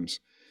times,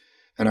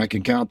 and I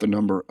can count the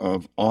number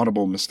of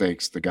audible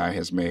mistakes the guy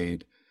has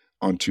made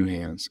on two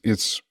hands.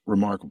 It's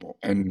remarkable.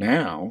 And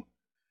now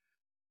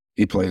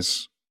he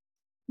plays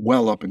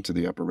well up into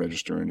the upper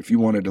register. And if you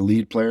wanted a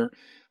lead player,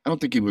 I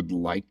don't think he would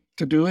like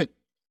to do it,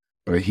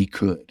 but he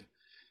could.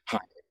 High,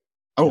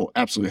 oh,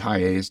 absolutely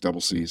high A's,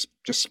 double C's,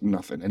 just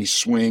nothing. And he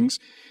swings.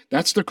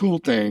 That's the cool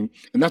thing.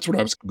 And that's what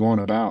I was going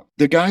about.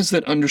 The guys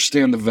that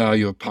understand the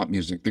value of pop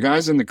music, the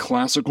guys in the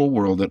classical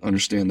world that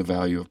understand the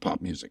value of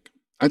pop music,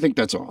 I think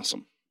that's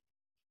awesome,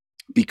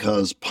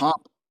 because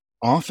pop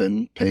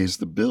often pays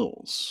the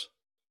bills.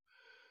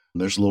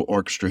 There's a little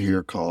orchestra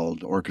here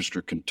called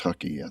Orchestra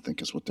Kentucky, I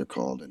think is what they're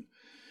called. And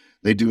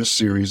they do a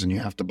series, and you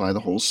have to buy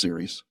the whole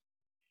series.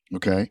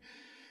 Okay.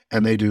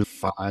 And they do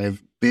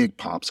 5 big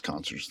pops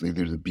concerts. They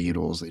do the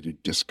Beatles, they do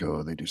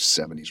disco, they do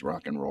 70s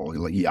rock and roll,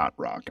 like yacht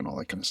rock and all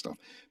that kind of stuff.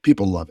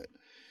 People love it.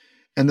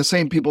 And the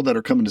same people that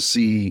are coming to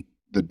see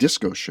the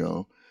disco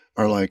show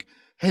are like,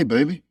 hey,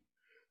 baby,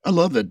 I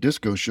love that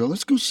disco show.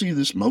 Let's go see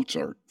this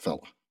Mozart fella.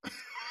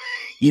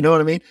 You know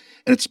what I mean?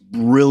 And it's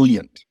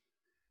brilliant.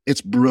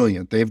 It's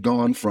brilliant. They've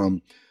gone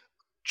from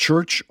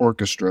church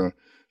orchestra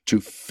to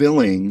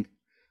filling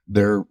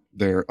their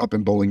up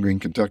in Bowling Green,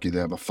 Kentucky. They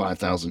have a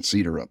 5,000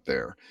 seater up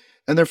there,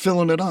 and they're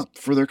filling it up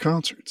for their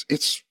concerts.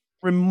 It's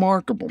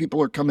remarkable.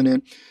 People are coming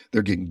in.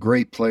 They're getting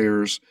great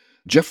players.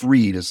 Jeff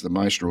Reed is the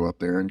maestro up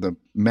there and the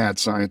mad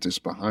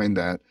scientist behind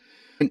that.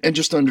 And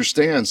just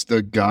understands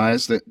the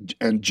guys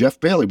and Jeff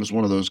Bailey was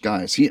one of those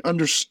guys. He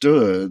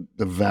understood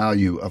the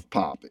value of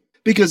pop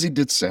because he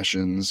did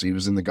sessions. He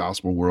was in the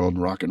gospel world,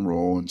 rock and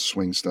roll and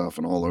swing stuff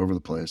and all over the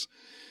place.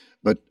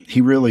 But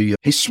he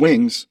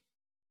swings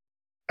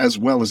as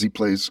well as he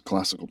plays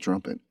classical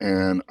trumpet.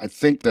 And I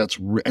think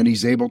and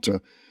he's able to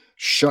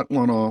shut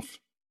one off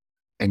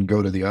and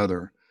go to the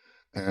other.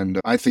 And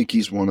I think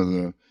he's one of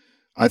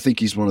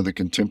the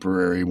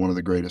contemporary, one of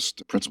the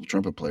greatest principal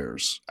trumpet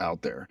players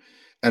out there.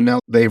 And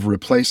now they've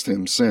replaced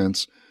him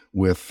since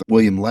with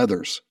William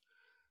Leathers.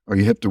 Are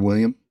you hip to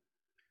William?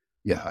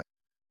 Yeah.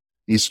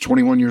 He's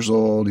 21 years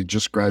old. He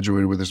just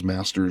graduated with his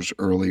master's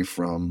early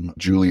from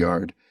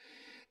Juilliard.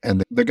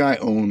 And the guy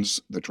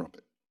owns the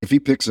trumpet. If he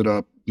picks it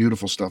up,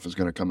 beautiful stuff is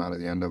going to come out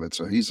of the end of it.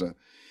 So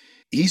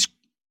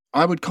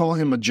I would call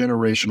him a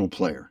generational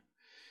player.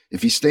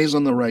 If he stays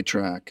on the right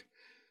track,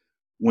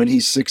 when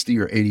he's 60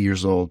 or 80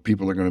 years old,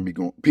 people are going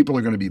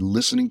to be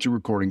listening to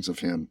recordings of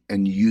him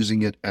and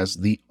using it as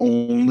the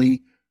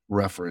only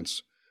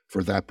reference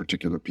for that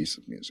particular piece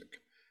of music.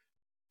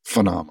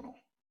 Phenomenal.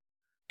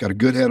 Got a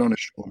good head on his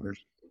shoulders.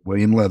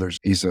 William Leathers.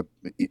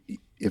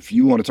 If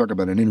you want to talk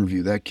about an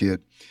interview, that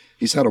kid,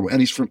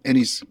 and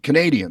he's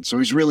Canadian, so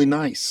he's really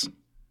nice.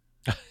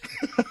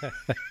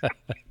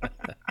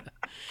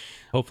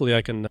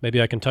 Hopefully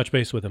maybe I can touch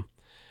base with him.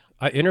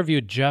 I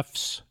interviewed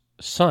Jeff's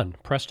son,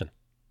 Preston,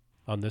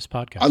 on this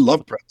podcast. I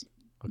love Preston.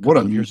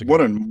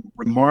 What a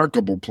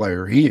remarkable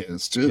player he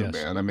is too, yes.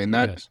 Man. I mean,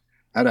 that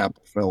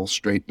apple fell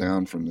straight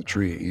down from the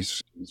tree.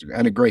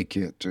 And a great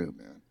kid too,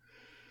 man.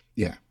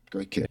 Yeah,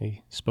 great kid.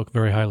 He spoke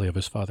very highly of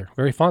his father,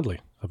 very fondly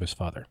of his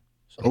father.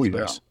 So oh,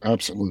 yeah, nice.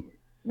 Absolutely.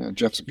 Yeah,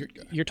 Jeff's a good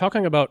guy. You're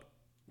talking about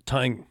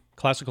tying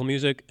classical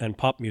music and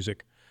pop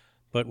music,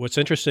 but what's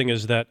interesting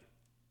is that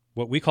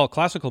what we call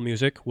classical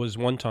music was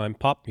one time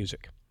pop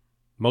music.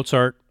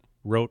 Mozart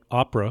wrote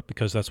opera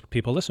because that's what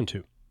people listened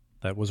to.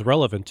 That was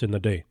relevant in the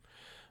day.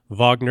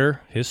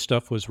 Wagner, his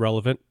stuff was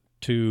relevant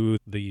to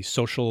the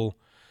social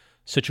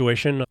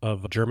situation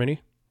of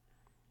Germany.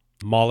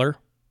 Mahler,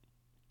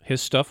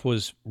 his stuff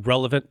was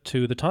relevant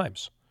to the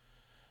times.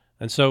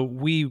 And so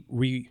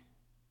we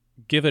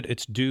give it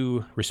its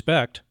due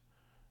respect,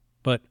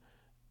 but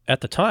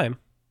at the time,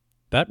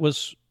 that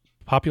was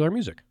popular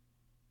music.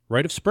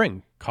 Rite of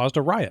Spring caused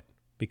a riot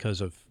because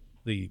of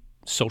the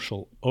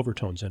social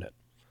overtones in it.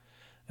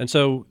 And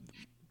so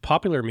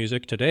popular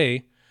music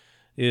today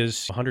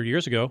is 100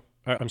 years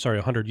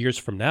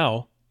from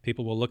now,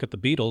 people will look at the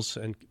Beatles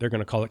and they're going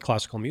to call it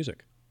classical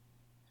music.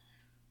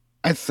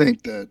 I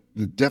think that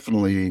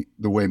definitely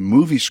the way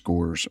movie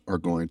scores are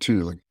going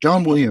too. Like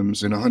John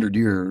Williams in 100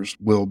 years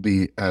will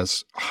be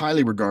as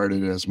highly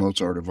regarded as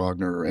Mozart or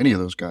Wagner or any of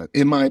those guys,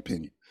 in my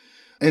opinion,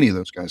 any of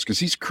those guys, because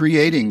he's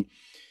creating.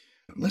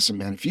 Listen,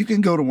 man, if you can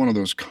go to one of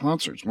those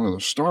concerts, one of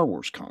those Star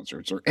Wars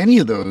concerts or any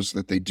of those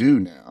that they do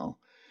now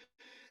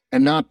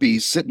and not be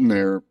sitting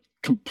there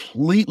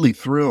completely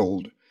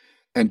thrilled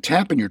and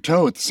tapping your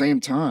toe at the same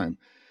time,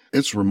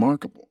 it's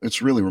remarkable.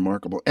 It's really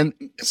remarkable. And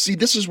see,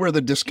 this is where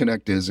the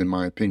disconnect is, in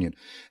my opinion.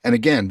 And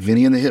again,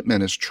 Vinnie and the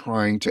Hitmen is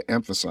trying to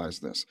emphasize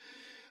this.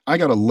 I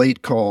got a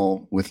late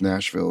call with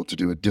Nashville to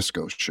do a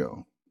disco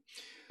show.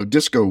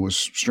 Disco was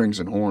strings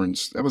and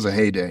horns. That was a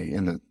heyday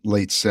in the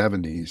late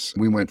 70s.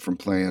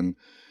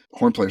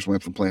 Horn players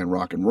went from playing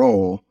rock and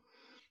roll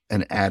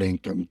and adding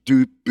to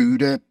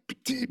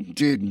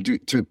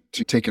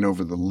taking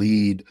over the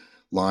lead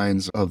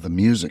lines of the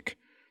music.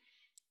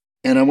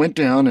 And I went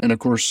down, and of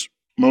course,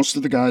 most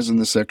of the guys in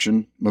the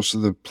section, most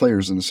of the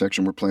players in the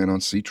section were playing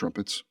on C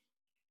trumpets,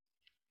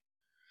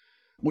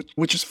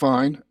 which is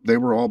fine. They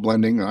were all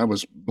blending. I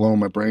was blowing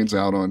my brains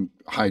out on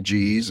high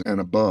Gs and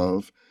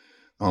above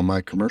on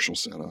my commercial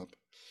setup.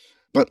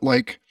 But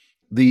like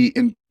the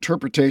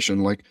interpretation,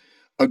 like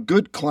a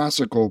good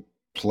classical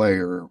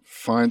player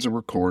finds a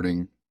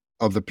recording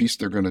of the piece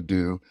they're going to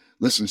do,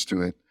 listens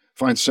to it,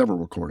 finds several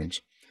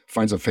recordings,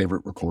 finds a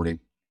favorite recording,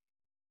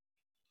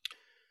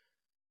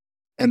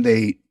 and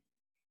they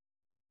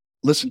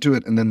listen to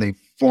it, and then they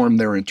form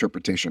their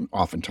interpretation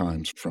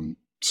oftentimes from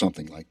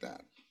something like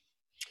that.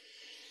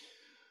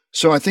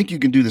 So I think you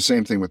can do the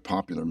same thing with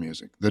popular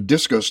music. The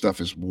disco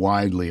stuff is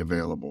widely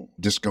available.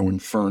 Disco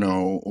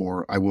Inferno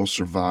or I Will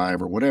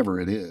Survive or whatever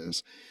it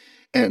is.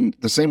 And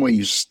the same way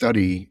you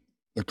study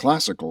the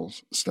classical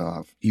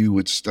stuff, you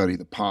would study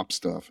the pop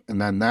stuff. And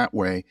then that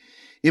way,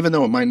 even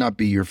though it might not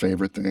be your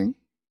favorite thing,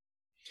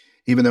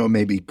 even though it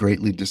may be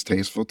greatly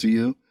distasteful to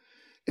you,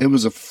 it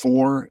was a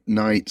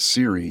 4-night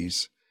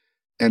series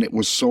and it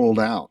was sold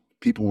out.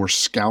 People were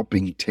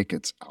scalping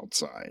tickets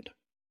outside.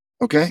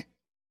 Okay?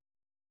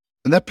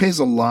 And that pays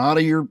a lot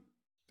of your,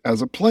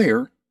 as a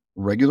player,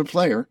 regular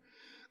player,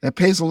 that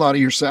pays a lot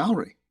of your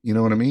salary. You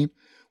know what I mean?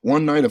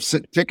 One night of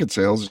ticket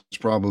sales is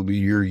probably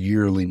your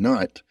yearly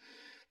nut.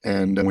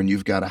 And when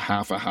you've got a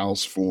half a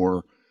house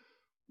for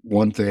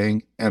one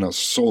thing and a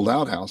sold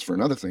out house for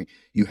another thing,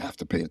 you have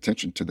to pay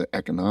attention to the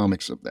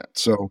economics of that.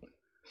 So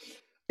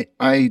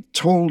I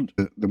told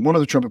one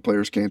of the trumpet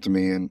players came to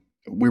me and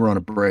we were on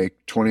a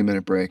break,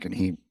 20-minute break, and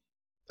he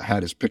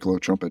had his piccolo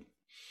trumpet.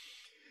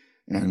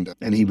 And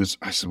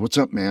I said, "What's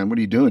up, man? What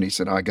are you doing?" He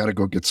said, "I got to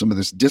go get some of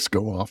this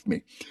disco off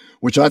me,"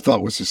 which I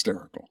thought was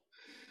hysterical.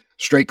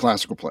 Straight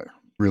classical player,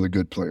 really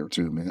good player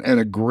too, man, and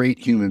a great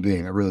human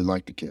being. I really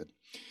liked the kid.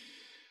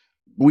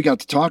 We got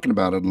to talking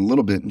about it a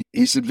little bit, and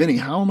he said, "Vinnie,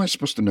 how am I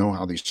supposed to know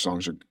how these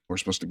songs were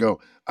supposed to go?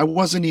 I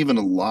wasn't even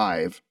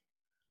alive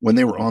when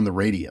they were on the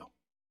radio."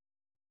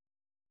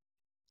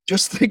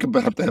 Just think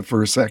about that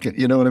for a second.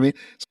 You know what I mean?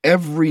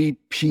 Every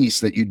piece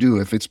that you do,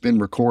 if it's been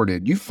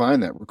recorded, you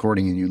find that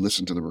recording and you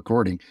listen to the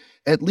recording.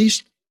 At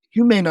least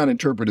you may not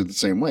interpret it the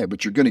same way,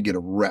 but you're going to get a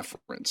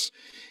reference.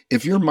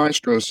 If your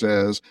maestro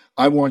says,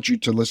 "I want you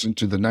to listen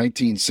to the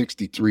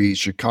 1963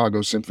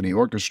 Chicago Symphony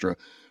Orchestra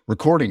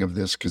recording of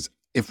this, because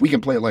if we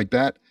can play it like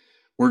that,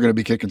 we're going to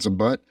be kicking some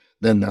butt,"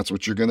 then that's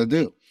what you're going to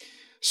do.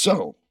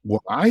 So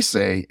what I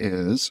say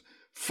is,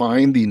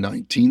 find the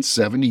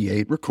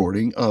 1978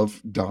 recording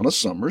of Donna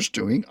Summers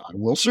doing I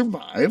Will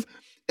Survive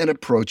and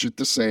approach it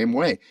the same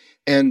way.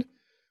 And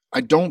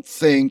I don't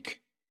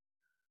think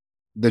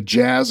the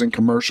jazz and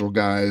commercial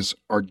guys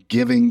are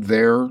giving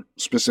their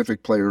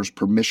specific players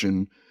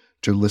permission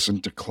to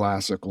listen to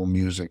classical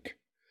music.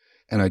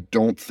 And I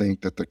don't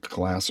think that the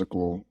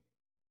classical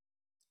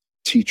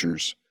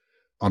teachers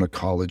on a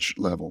college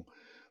level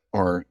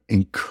are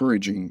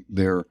encouraging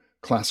their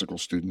classical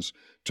students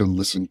to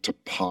listen to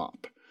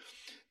pop.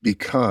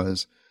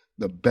 Because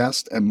the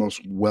best and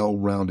most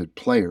well-rounded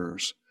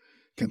players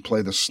can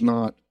play the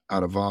snot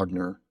out of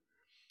Wagner,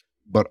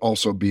 but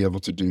also be able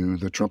to do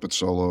the trumpet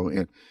solo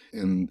in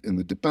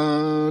the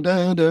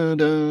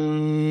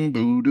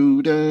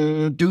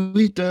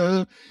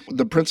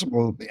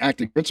the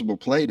acting principal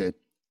played it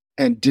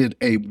and did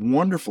a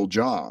wonderful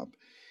job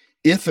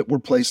if it were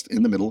placed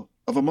in the middle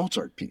of a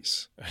Mozart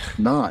piece,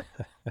 not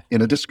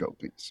in a disco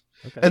piece.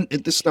 Okay. And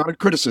it's not a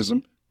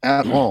criticism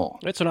at all.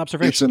 It's an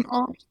observation.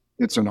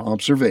 It's an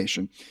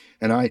observation.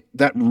 And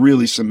that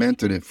really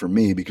cemented it for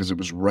me because it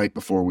was right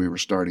before we were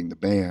starting the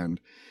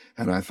band.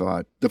 And I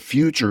thought the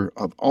future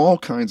of all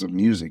kinds of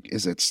music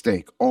is at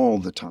stake all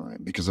the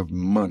time because of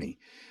money,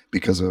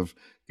 because of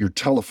your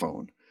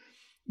telephone.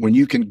 When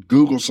you can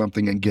Google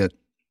something and get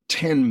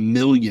 10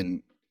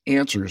 million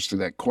answers to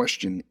that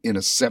question in a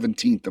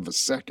 17th of a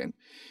second,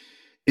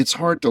 it's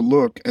hard to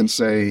look and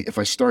say, if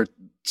I start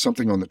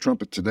something on the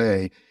trumpet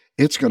today,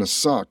 it's going to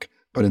suck,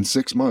 but in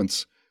 6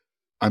 months,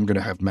 I'm going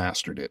to have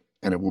mastered it,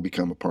 and it will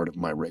become a part of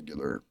my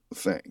regular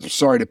thing.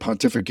 Sorry to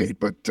pontificate,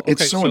 but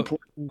it's so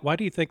important. Why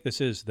do you think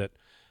this is that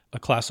a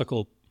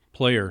classical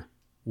player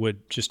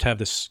would just have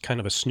this kind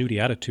of a snooty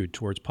attitude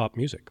towards pop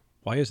music?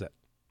 Why is that?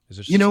 Is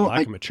it just a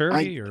lack of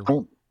maturity?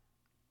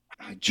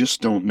 I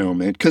just don't know,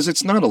 man, because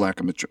it's not a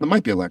lack of maturity. It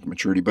might be a lack of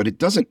maturity, but it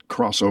doesn't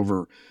cross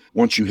over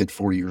once you hit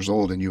 40 years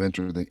old and you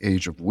enter the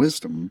age of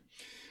wisdom.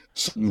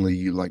 Suddenly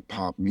you like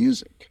pop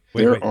music.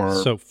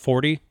 So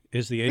 40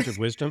 is the age of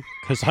wisdom?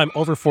 Because I'm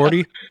over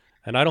 40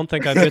 and I don't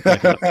think I've hit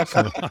that yet.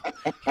 So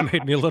it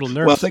made me a little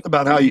nervous. Well, think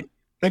about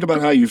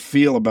how you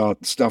feel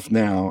about stuff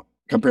now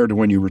compared to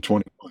when you were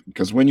 21.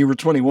 Because when you were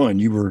 21,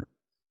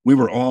 we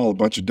were all a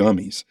bunch of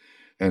dummies,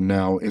 and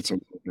now it's a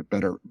little bit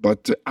better.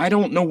 But I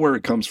don't know where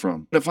it comes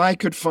from. If I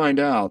could find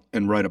out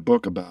and write a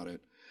book about it,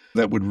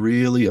 that would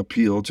really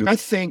appeal to, I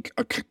think,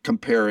 a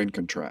compare and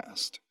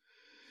contrast.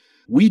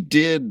 We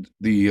did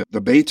the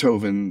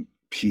Beethoven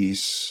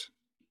piece,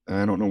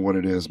 I don't know what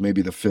it is,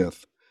 maybe the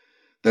fifth,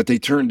 that they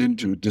turned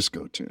into a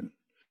disco tune.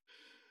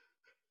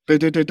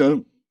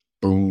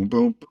 Boom,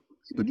 boom.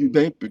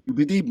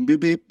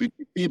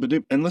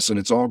 And listen,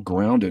 it's all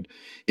grounded.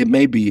 It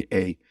may be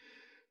a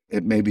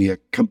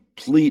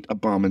complete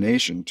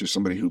abomination to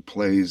somebody who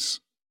plays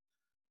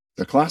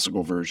the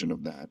classical version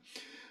of that.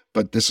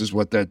 But this is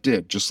what that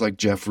did, just like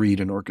Jeff Reed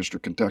in Orchestra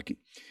Kentucky.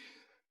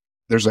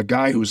 There's a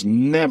guy who's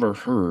never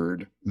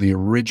heard the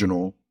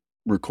original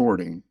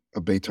recording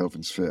of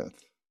Beethoven's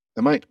Fifth.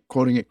 Am I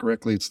quoting it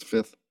correctly? It's the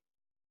Fifth?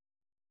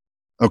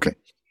 Okay.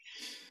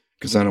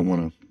 Because I don't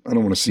want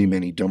to seem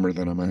any dumber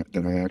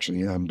than I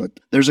actually am. But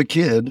there's a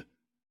kid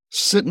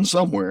sitting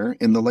somewhere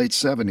in the late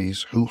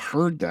 70s who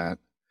heard that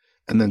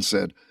and then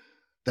said,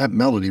 that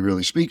melody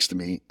really speaks to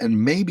me,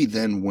 and maybe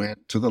then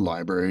went to the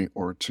library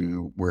or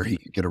to where he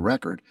could get a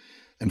record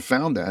and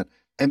found that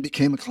and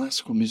became a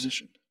classical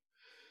musician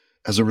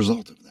as a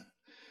result of that.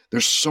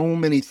 There's so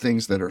many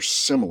things that are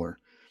similar.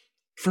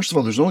 First of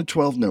all, there's only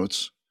 12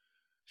 notes.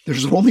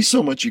 There's only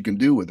so much you can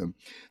do with them.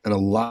 And a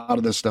lot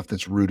of the stuff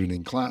that's rooted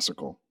in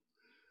classical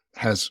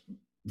has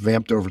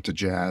vamped over to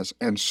jazz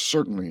and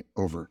certainly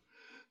over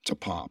to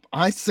pop.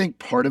 I think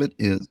part of it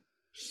is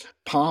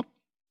pop.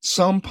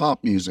 Some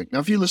pop music. Now,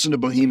 if you listen to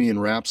Bohemian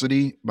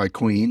Rhapsody by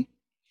Queen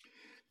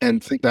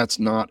and think that's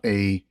not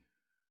a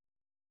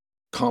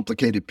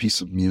complicated piece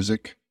of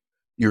music,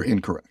 you're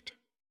incorrect.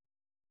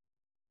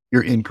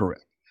 You're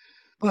incorrect.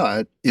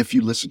 But if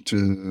you listen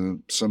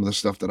to some of the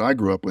stuff that I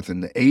grew up with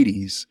in the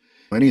 80s,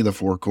 any of the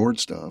four chord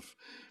stuff,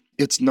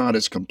 it's not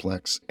as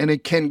complex, and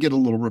it can get a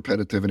little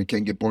repetitive and it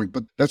can get boring,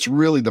 but that's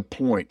really the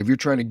point. If you're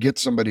trying to get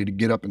somebody to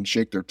get up and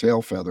shake their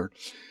tail feather,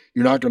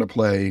 you're not going to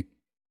play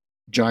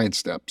Giant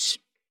Steps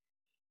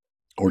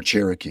or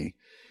Cherokee.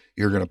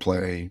 You're going to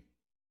play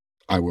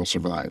I Will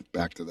Survive,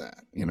 back to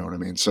that. You know what I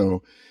mean?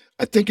 So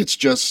I think it's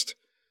just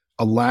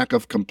a lack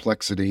of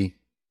complexity.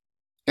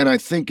 And I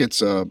think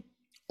it's a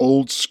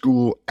old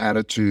school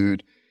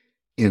attitude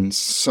in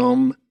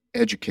some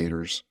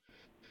educators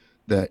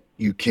that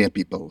you can't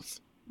be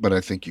both, but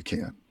I think you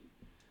can.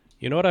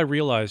 You know what I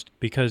realized?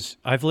 Because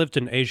I've lived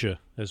in Asia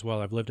as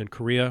well. I've lived in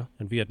Korea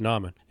and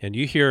Vietnam. And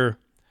you hear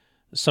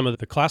some of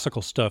the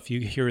classical stuff,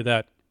 you hear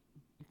that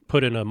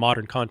put in a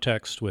modern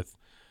context with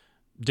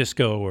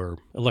disco or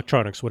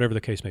electronics, whatever the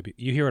case may be.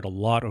 You hear it a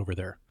lot over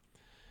there.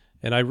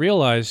 And I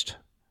realized,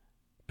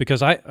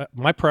 because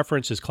my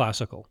preference is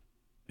classical.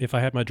 If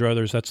I had my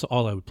druthers, that's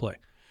all I would play.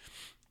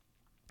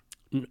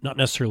 Not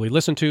necessarily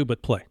listen to,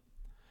 but play.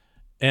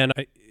 And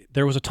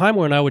there was a time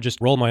when I would just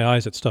roll my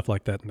eyes at stuff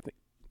like that and think,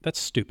 that's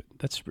stupid.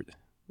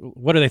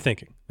 What are they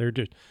thinking?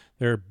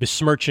 They're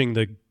besmirching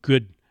the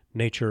good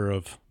nature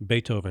of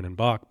Beethoven and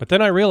Bach. But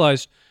then I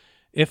realized,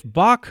 if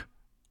Bach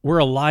were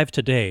alive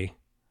today,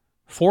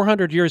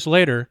 400 years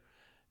later,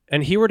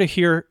 and he were to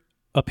hear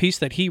a piece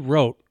that he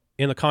wrote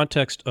in the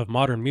context of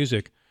modern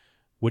music,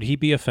 would he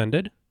be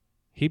offended?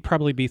 He'd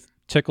probably be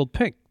tickled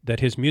pink that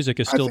his music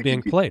is still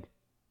being played.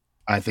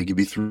 I think he'd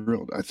be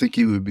thrilled. I think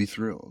he would be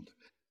thrilled.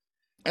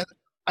 And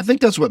I think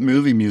that's what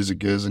movie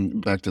music is,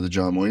 and back to the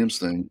John Williams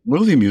thing,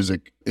 movie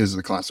music is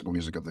the classical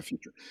music of the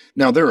future.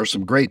 Now, there are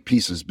some great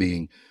pieces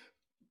being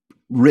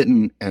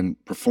written and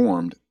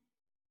performed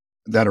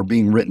that are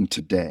being written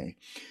today.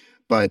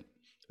 But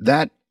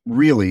that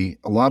really,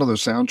 a lot of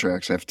those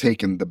soundtracks have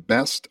taken the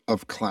best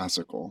of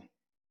classical.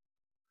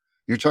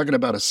 You're talking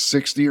about a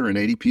 60 or an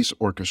 80 piece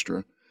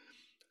orchestra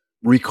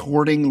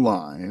recording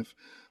live.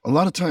 A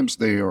lot of times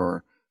they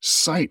are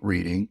sight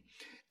reading,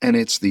 and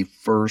it's the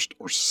first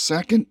or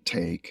second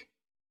take.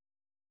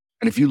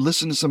 And if you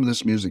listen to some of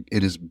this music,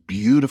 it is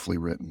beautifully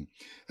written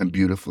and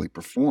beautifully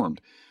performed,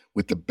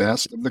 with the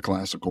best of the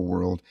classical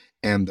world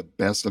and the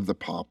best of the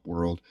pop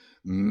world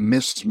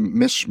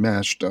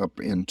mishmashed up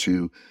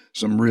into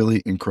some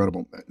really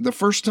incredible. The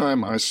first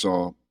time I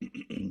saw,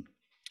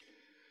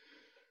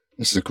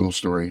 this is a cool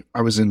story.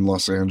 I was in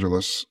Los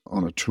Angeles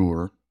on a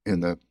tour in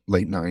the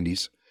late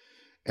 90s,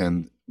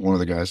 and one of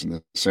the guys in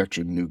the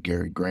section knew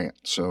Gary Grant,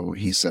 so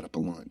he set up a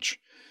lunch.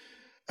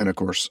 And of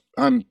course,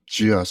 I'm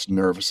just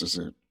nervous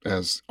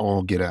as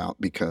all get out,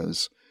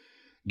 because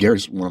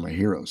Gary's one of my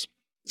heroes.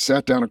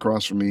 Sat down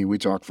across from me. We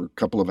talked for a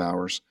couple of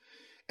hours,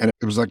 and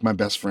it was like my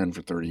best friend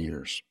for 30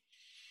 years.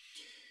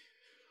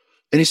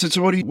 And he said,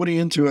 so what are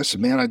you into? I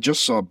said, man, I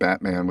just saw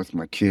Batman with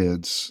my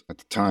kids at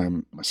the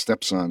time, my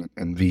stepson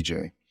and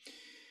VJ.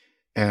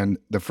 And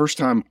the first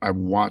time I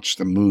watched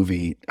the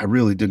movie, I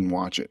really didn't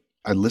watch it.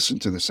 I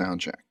listened to the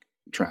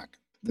soundtrack.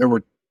 There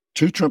were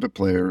two trumpet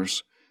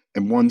players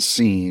and one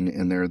scene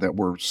in there that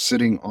were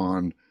sitting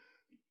on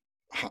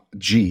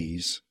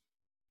G's,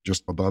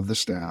 just above the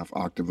staff,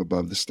 octave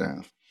above the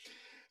staff,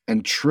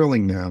 and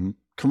trilling them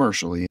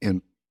commercially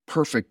in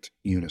perfect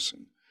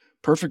unison,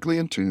 perfectly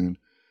in tune,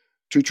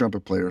 two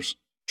trumpet players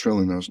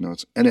trilling those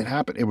notes. And it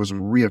happened. It was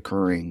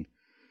reoccurring.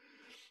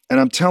 And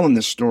I'm telling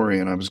this story,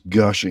 and I was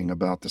gushing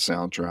about the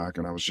soundtrack,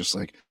 and I was just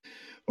like,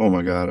 oh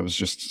my God, it was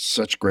just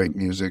such great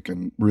music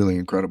and really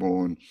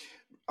incredible. And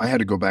I had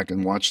to go back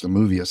and watch the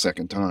movie a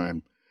second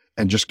time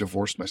and just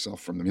divorced myself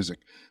from the music,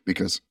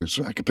 because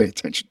so I could pay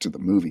attention to the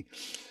movie,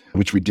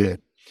 which we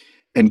did.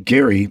 And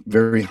Gary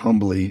very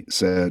humbly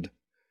said,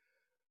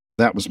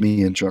 that was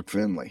me and Chuck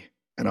Finley.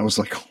 And I was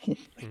like, oh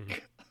my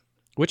God.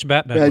 Which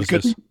Batman was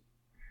this?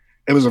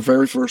 It was the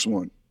very first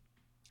one.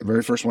 The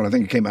very first one. I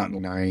think it came out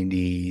in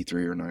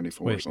 93 or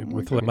 94 or something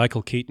with like that.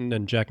 Michael Keaton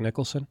and Jack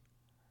Nicholson?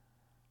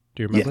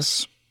 Do you remember?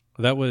 Yes.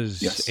 That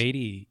was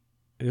 80.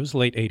 It was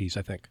late 80s,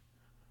 I think.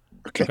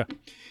 Okay.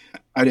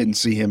 I didn't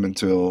see him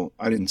until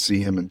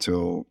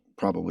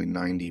probably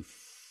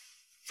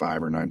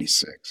 95 or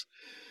 96.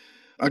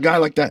 A guy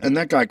like that, and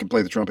that guy can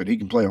play the trumpet. He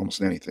can play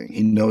almost anything.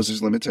 He knows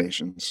his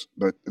limitations.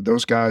 But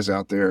those guys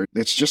out there,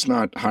 it's just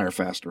not higher,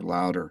 faster,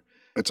 louder.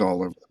 It's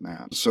all over the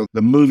map. So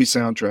the movie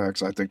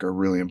soundtracks, I think, are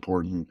really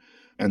important.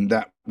 And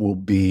that will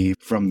be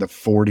from the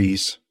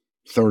 40s,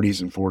 30s,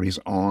 and 40s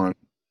on.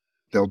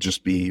 They'll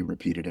just be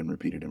repeated and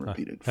repeated and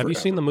repeated. Have you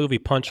seen the movie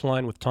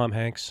Punchline with Tom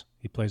Hanks?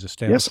 He plays a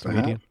stand-up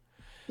comedian.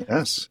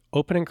 Yes.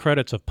 Opening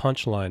credits of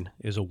Punchline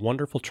is a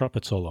wonderful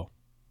trumpet solo.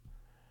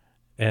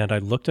 And I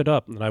looked it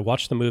up, and I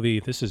watched the movie.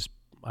 This is,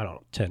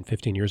 10,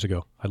 15 years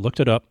ago. I looked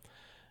it up,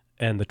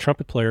 and the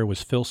trumpet player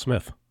was Phil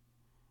Smith.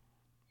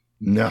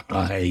 Nice.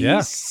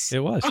 Yeah,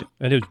 it was.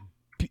 And it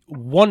was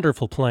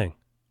wonderful playing.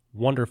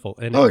 Wonderful.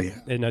 And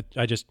And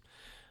I just,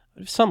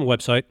 some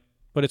website,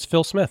 but it's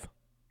Phil Smith.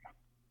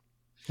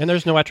 And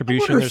there's no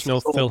attribution. There's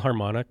no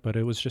Philharmonic, but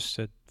it was just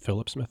said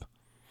Philip Smith.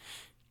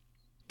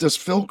 Does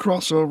Phil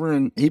cross over?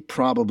 And he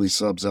probably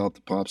subs out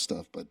the pop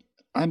stuff, but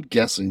I'm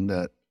guessing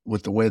that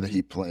with the way that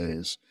he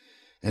plays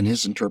and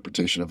his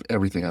interpretation of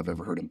everything I've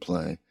ever heard him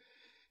play,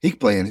 he could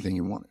play anything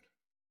you wanted.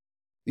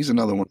 He's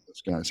another one of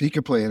those guys. He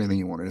could play anything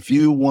you wanted. If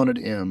you wanted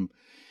him,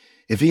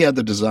 if he had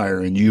the desire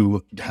and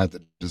you had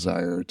the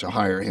desire to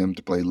hire him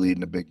to play lead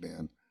in a big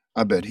band,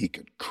 I bet he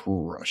could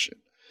crush it.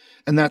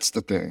 And that's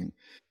the thing.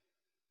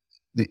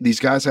 These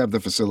guys have the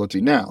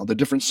facility now.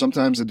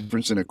 Sometimes the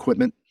difference in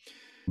equipment,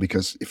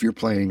 because if you're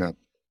playing a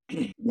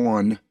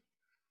one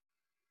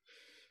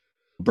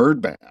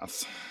bird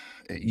bath,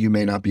 you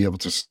may not be able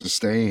to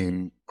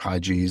sustain high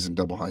G's and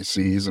double high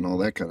C's and all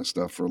that kind of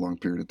stuff for a long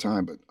period of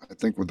time. But I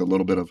think with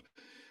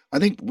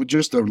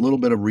just a little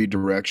bit of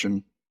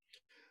redirection,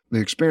 the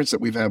experience that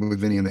we've had with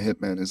Vinnie and the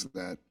Hitmen is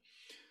that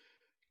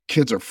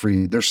kids are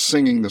free. They're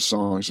singing the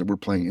songs that we're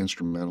playing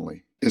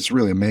instrumentally. It's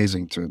really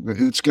amazing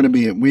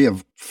we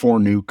have 4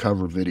 new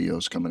cover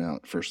videos coming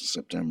out 1st of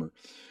September.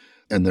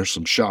 And there's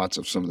some shots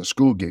of some of the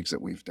school gigs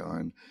that we've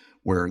done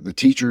where the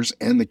teachers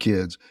and the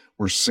kids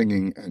were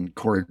singing and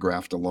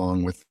choreographed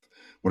along with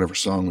whatever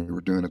song we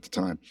were doing at the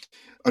time.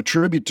 A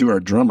tribute to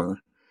our drummer,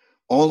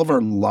 all of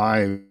our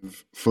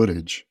live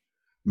footage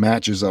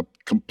matches up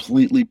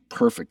completely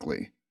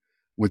perfectly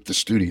with the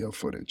studio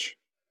footage.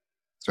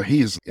 So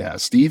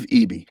Steve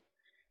Eby.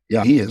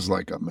 Yeah, he is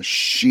like a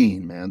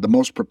machine, man. The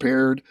most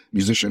prepared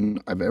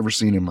musician I've ever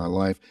seen in my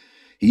life.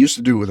 He used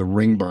to do it with a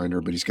ring binder,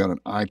 but he's got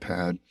an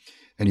iPad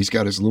and he's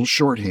got his little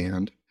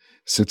shorthand,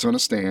 sits on a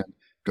stand,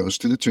 goes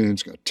to the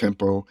tunes, got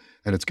tempo,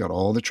 and it's got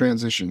all the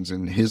transitions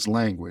in his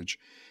language,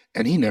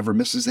 and he never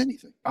misses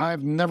anything.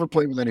 I've never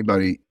played with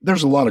anybody.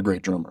 There's a lot of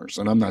great drummers,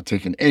 and I'm not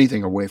taking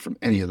anything away from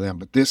any of them,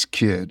 but this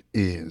kid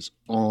is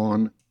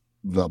on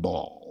the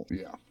ball.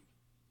 Yeah.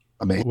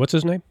 Amazing. What's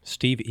his name?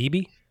 Steve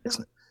Eby?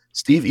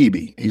 Steve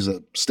Eby. He's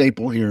a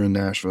staple here in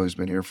Nashville. He's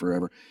been here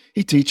forever.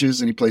 He teaches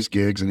and he plays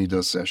gigs and he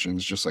does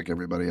sessions just like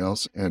everybody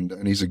else. And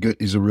he's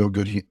a real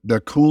good,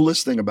 the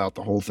coolest thing about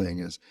the whole thing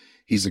is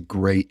he's a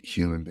great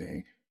human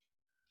being.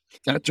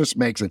 That just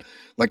makes it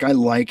like I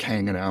like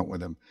hanging out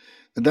with him.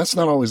 And that's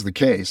not always the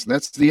case.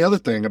 That's the other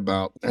thing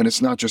about, and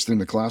it's not just in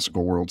the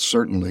classical world,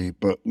 certainly,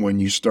 but when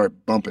you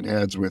start bumping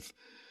heads with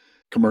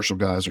commercial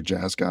guys or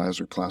jazz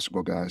guys or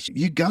classical guys,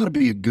 you got to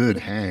be a good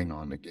hang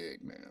on the gig,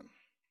 man.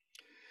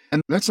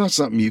 And that's not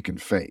something you can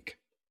fake,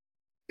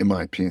 in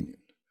my opinion.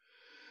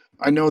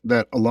 I know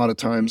that a lot of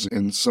times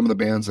in some of the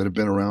bands that have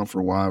been around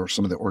for a while or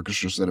some of the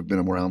orchestras that have been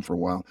around for a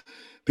while,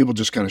 people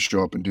just kind of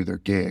show up and do their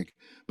gig.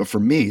 But for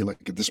me,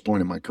 like at this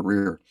point in my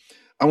career,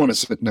 I want to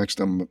sit next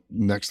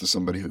to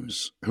somebody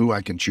who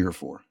I can cheer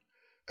for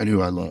and who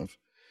I love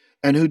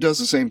and who does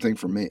the same thing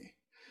for me.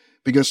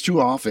 Because too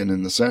often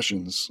in the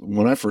sessions,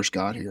 when I first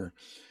got here,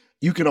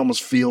 you could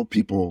almost feel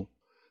people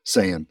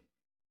saying,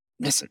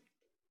 miss it.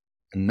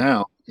 And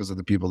now, because of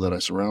the people that I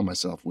surround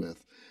myself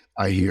with,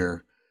 I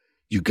hear,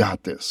 you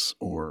got this,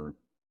 or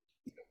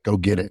go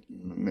get it.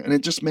 And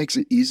it just makes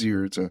it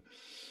easier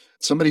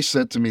somebody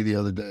said to me the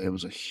other day, it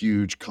was a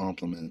huge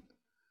compliment.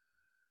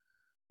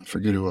 I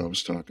forget who I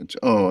was talking to.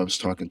 Oh, I was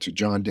talking to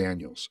John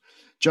Daniels.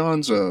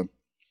 John's a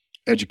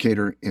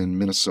educator in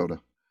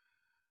Minnesota.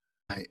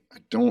 I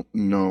don't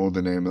know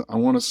the name.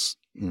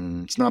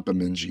 It's not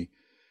Bemidji.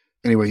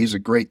 Anyway, he's a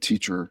great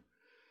teacher,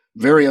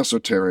 very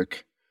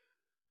esoteric,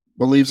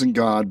 believes in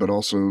God, but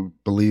also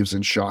believes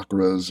in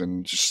chakras,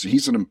 and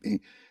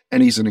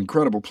he's an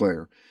incredible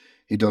player.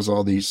 He does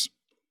all these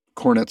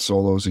cornet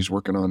solos he's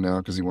working on now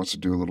because he wants to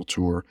do a little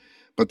tour.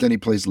 But then he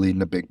plays lead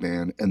in a big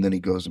band, and then he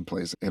goes and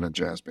plays in a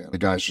jazz band. The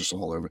guy's just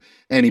all over.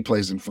 And he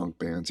plays in funk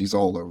bands. He's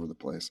all over the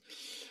place.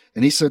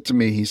 And he said to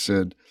me,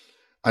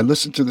 I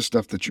listen to the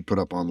stuff that you put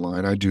up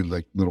online. I do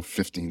like little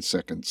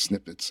 15-second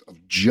snippets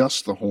of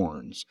just the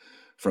horns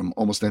from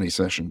almost any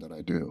session that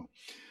I do.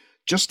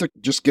 Just to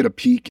get a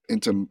peek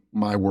into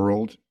my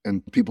world,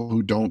 and people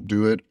who don't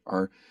do it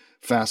are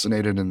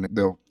fascinated, and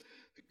they'll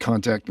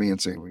contact me and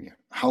say, well,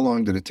 how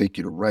long did it take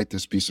you to write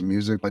this piece of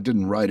music? I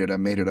didn't write it. I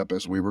made it up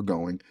as we were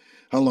going.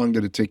 How long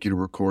did it take you to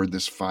record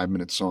this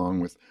 5-minute song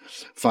with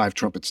 5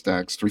 trumpet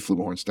stacks, 3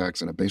 flugelhorn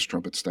stacks, and a bass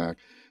trumpet stack?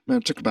 Man,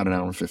 it took about an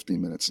hour and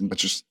 15 minutes, and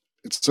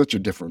it's such a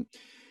different.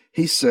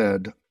 He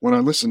said, when I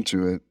listen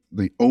to it,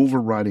 the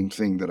overriding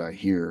thing that I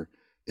hear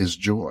is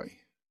joy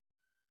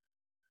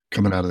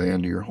coming out of the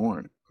end of your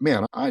horn.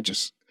 Man,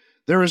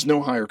 there is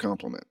no higher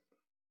compliment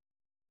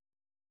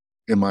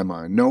in my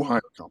mind, no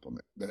higher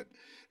compliment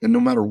and no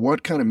matter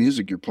what kind of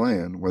music you're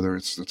playing, whether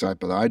it's the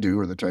type that I do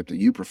or the type that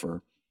you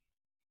prefer,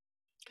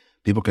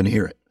 people can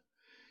hear it,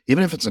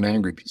 even if it's an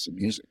angry piece of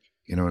music.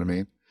 You know what I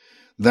mean?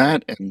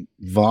 That and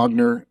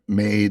Wagner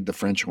made the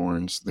French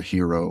horns the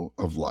hero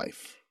of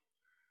life,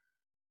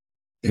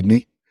 didn't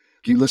he?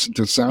 You listen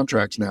to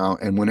soundtracks now,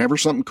 and whenever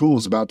something cool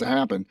is about to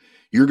happen,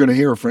 you're going to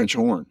hear a French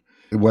horn,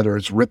 whether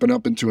it's ripping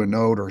up into a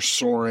note or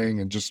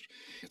soaring, and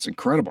it's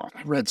incredible.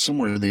 I read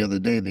somewhere the other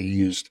day they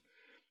used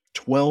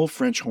 12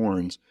 French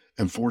horns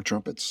and 4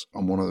 trumpets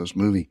on one of those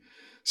movie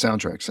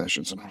soundtrack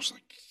sessions, and I was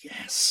like,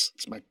 yes,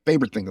 it's my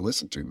favorite thing to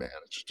listen to, man.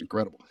 It's just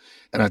incredible.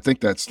 And I think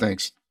that's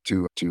thanks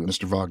to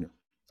Mr. Wagner.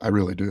 I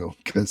really do,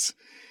 because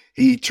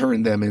he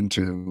turned them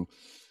into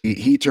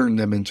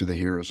the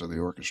heroes of the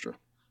orchestra,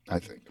 I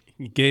think.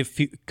 He gave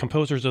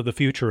composers of the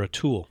future a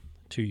tool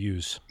to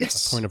use,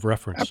 Yes, a point of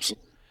reference.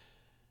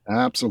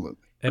 Absolutely.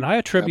 And I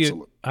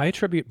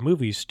attribute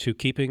movies to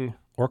keeping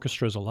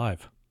orchestras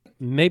alive.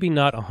 Maybe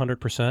not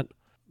 100%,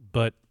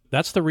 but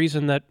that's the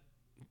reason that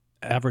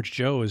average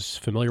Joe is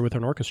familiar with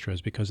an orchestra,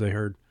 is because they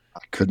heard.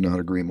 I could not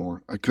agree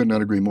more.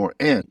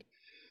 And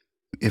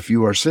if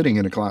you are sitting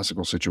in a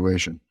classical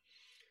situation,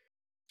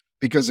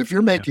 because if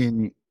you're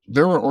making,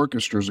 there are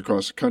orchestras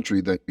across the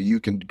country that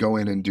you can go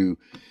in and do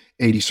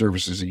 80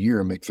 services a year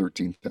and make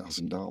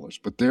 $13,000.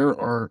 But there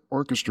are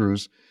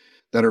orchestras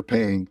that are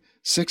paying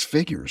 6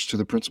 figures to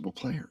the principal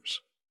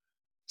players.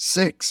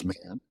 6,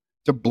 man,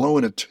 to blow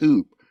in a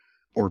tube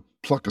or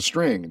pluck a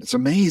string. And it's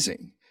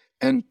amazing.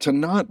 And to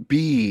not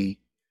be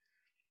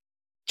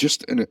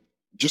just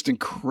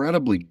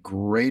incredibly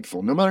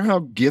grateful, no matter how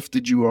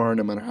gifted you are,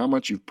 no matter how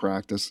much you've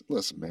practiced.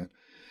 Listen, man,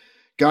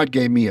 God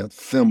gave me a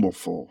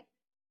thimbleful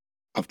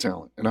of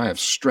talent, and I have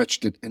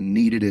stretched it and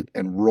kneaded it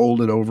and rolled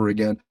it over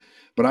again.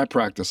 But I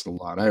practiced a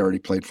lot. I already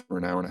played for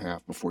an hour and a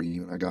half before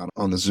you and I got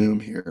on the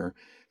Zoom here,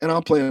 and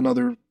I'll play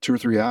another 2 or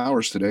 3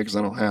 hours today because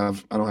I don't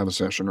have a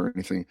session or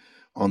anything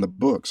on the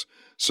books,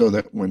 so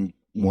that when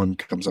one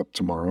comes up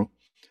tomorrow,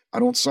 I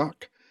don't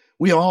suck.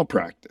 We all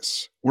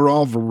practice. We're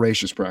all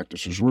voracious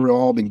practicers. We've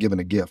all been given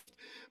a gift,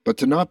 but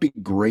to not be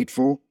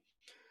grateful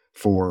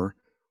for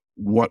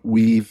what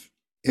we've,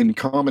 in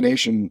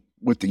combination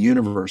with the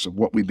universe, of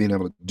what we've been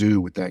able to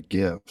do with that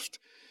gift,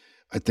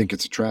 I think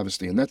it's a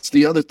travesty. And that's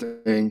the other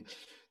thing,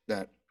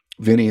 that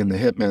Vinnie and the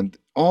Hitmen,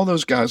 all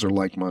those guys are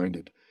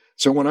like-minded.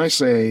 So when I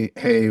say,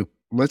 hey,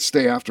 let's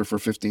stay after for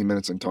 15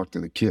 minutes and talk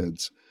to the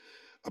kids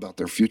about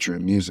their future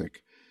in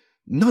music,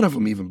 none of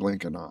them even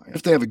blink an eye.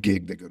 If they have a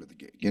gig, they go to the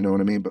gig. You know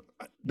what I mean? But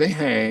they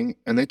hang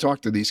and they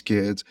talk to these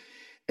kids,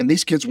 and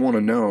these kids want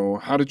to know,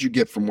 how did you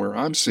get from where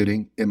I'm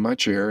sitting in my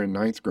chair in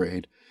 9th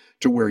grade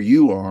to where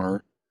you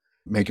are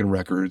making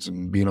records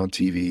and being on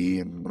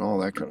TV and all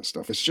that kind of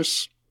stuff?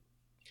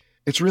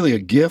 It's really a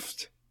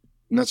gift,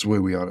 and that's the way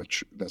we ought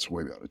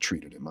to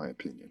treat it, in my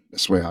opinion.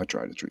 That's the way I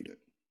try to treat it.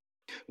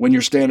 When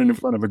you're standing in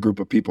front of a group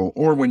of people,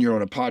 or when you're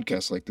on a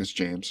podcast like this,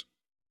 James,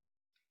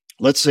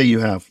 let's say you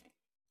have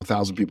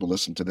 1,000 people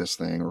listen to this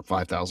thing, or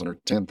 5,000 or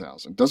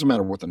 10,000. Doesn't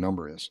matter what the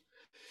number is.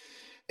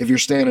 If you're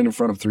standing in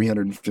front of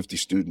 350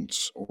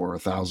 students or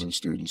 1,000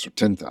 students or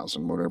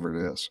 10,000, whatever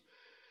it is,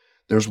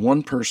 there's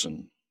one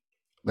person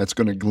that's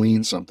going to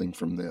glean something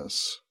from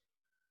this.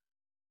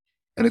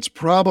 And it's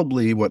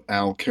probably what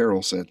Al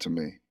Carroll said to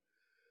me.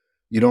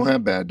 You don't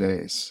have bad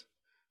days.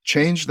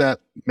 Change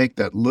that, make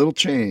that little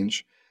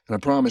change, and I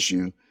promise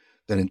you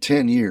that in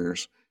 10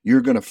 years,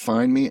 you're going to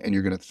find me and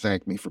you're going to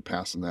thank me for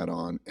passing that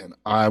on. And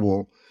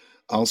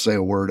I'll say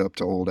a word up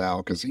to old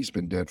Al, because he's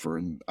been dead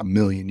for a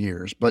million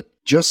years. But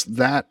just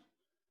that,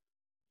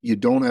 you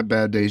don't have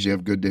bad days, you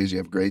have good days, you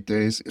have great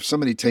days. If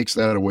somebody takes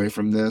that away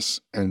from this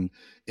and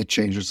it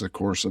changes the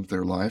course of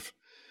their life,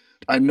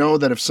 I know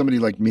that if somebody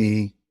like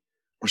me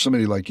or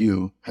somebody like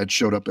you had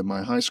showed up at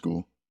my high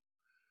school,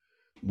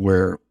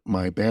 where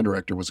my band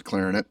director was a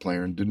clarinet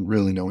player and didn't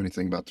really know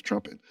anything about the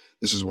trumpet,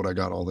 this is what I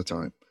got all the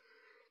time.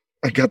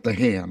 I got the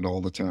hand all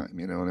the time,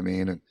 you know what I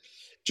mean? And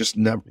just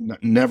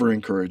never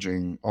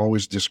encouraging,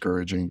 always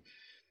discouraging.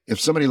 If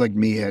somebody like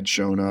me had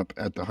shown up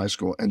at the high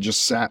school and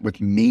just sat with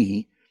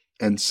me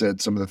and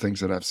said some of the things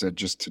that I've said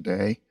just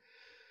today,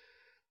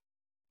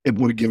 it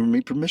would have given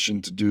me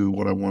permission to do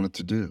what I wanted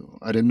to do.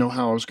 I didn't know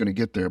how I was going to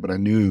get there, but I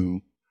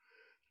knew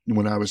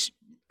when I was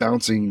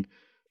bouncing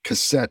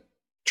cassette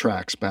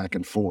tracks back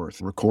and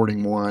forth,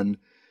 recording one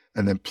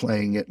and then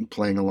playing it and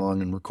playing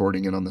along and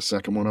recording it on the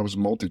second one. I was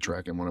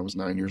multi-tracking when I was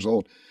 9 years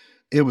old.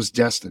 It was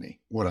destiny,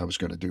 what I was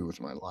going to do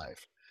with my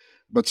life.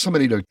 But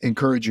somebody to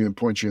encourage you and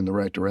point you in the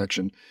right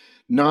direction,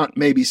 not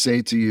maybe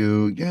say to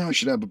you, yeah, I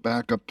should have a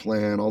backup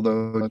plan,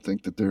 although I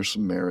think that there's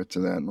some merit to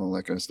that and all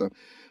that kind of stuff.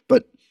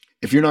 But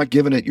if you're not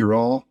giving it your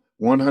all,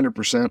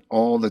 100%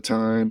 all the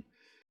time,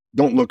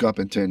 don't look up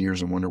in 10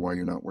 years and wonder why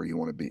you're not where you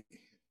want to be,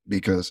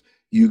 because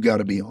you got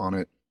to be on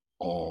it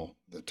all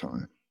the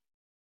time.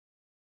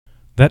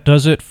 That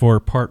does it for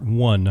part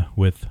 1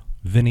 with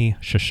Vinnie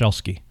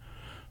Ciesielski,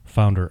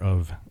 founder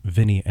of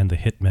Vinnie and the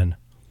Hitmen.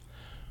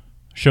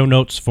 Show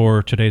notes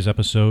for today's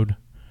episode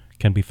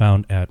can be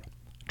found at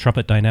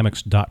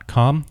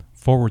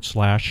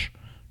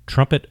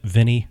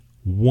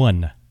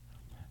trumpetdynamics.com/trumpetvinnie1.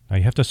 Now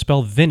you have to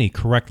spell Vinnie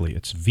correctly.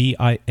 It's Vinnie.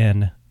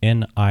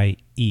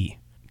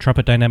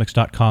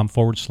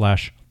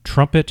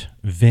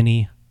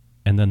 trumpetdynamics.com/trumpetvinnie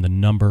and then the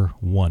number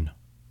 1.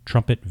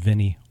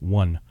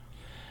 Trumpetvinnie1.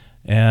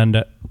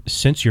 And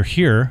since you're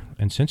here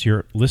and since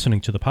you're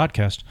listening to the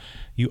podcast,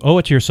 you owe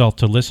it to yourself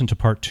to listen to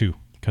part 2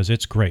 because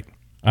it's great.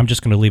 I'm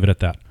just going to leave it at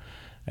that.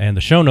 And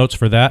the show notes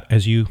for that,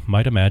 as you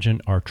might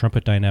imagine, are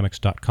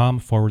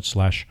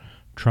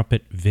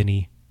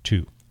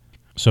trumpetdynamics.com/trumpetvinnie2.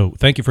 So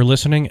thank you for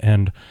listening,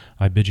 and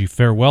I bid you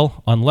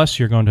farewell, unless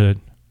you're going to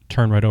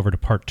turn right over to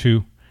part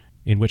 2,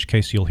 in which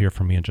case you'll hear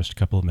from me in just a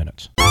couple of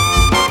minutes.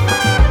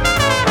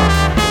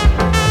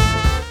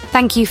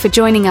 Thank you for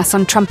joining us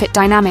on Trumpet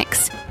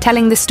Dynamics,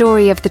 telling the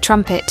story of the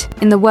trumpet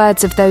in the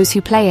words of those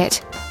who play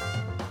it.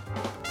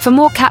 For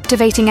more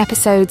captivating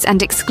episodes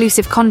and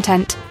exclusive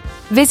content,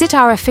 visit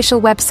our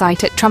official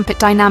website at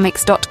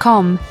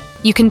trumpetdynamics.com.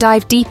 You can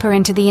dive deeper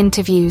into the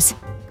interviews,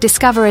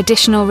 discover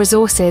additional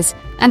resources,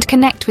 and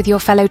connect with your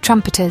fellow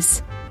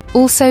trumpeters.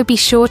 Also, be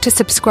sure to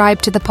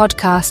subscribe to the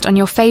podcast on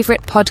your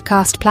favorite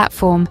podcast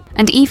platform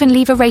and even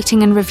leave a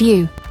rating and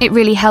review. It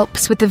really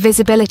helps with the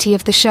visibility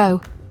of the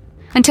show.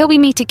 Until we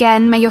meet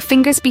again, may your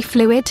fingers be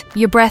fluid,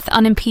 your breath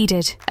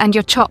unimpeded, and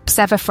your chops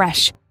ever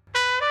fresh.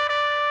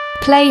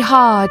 Play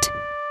hard,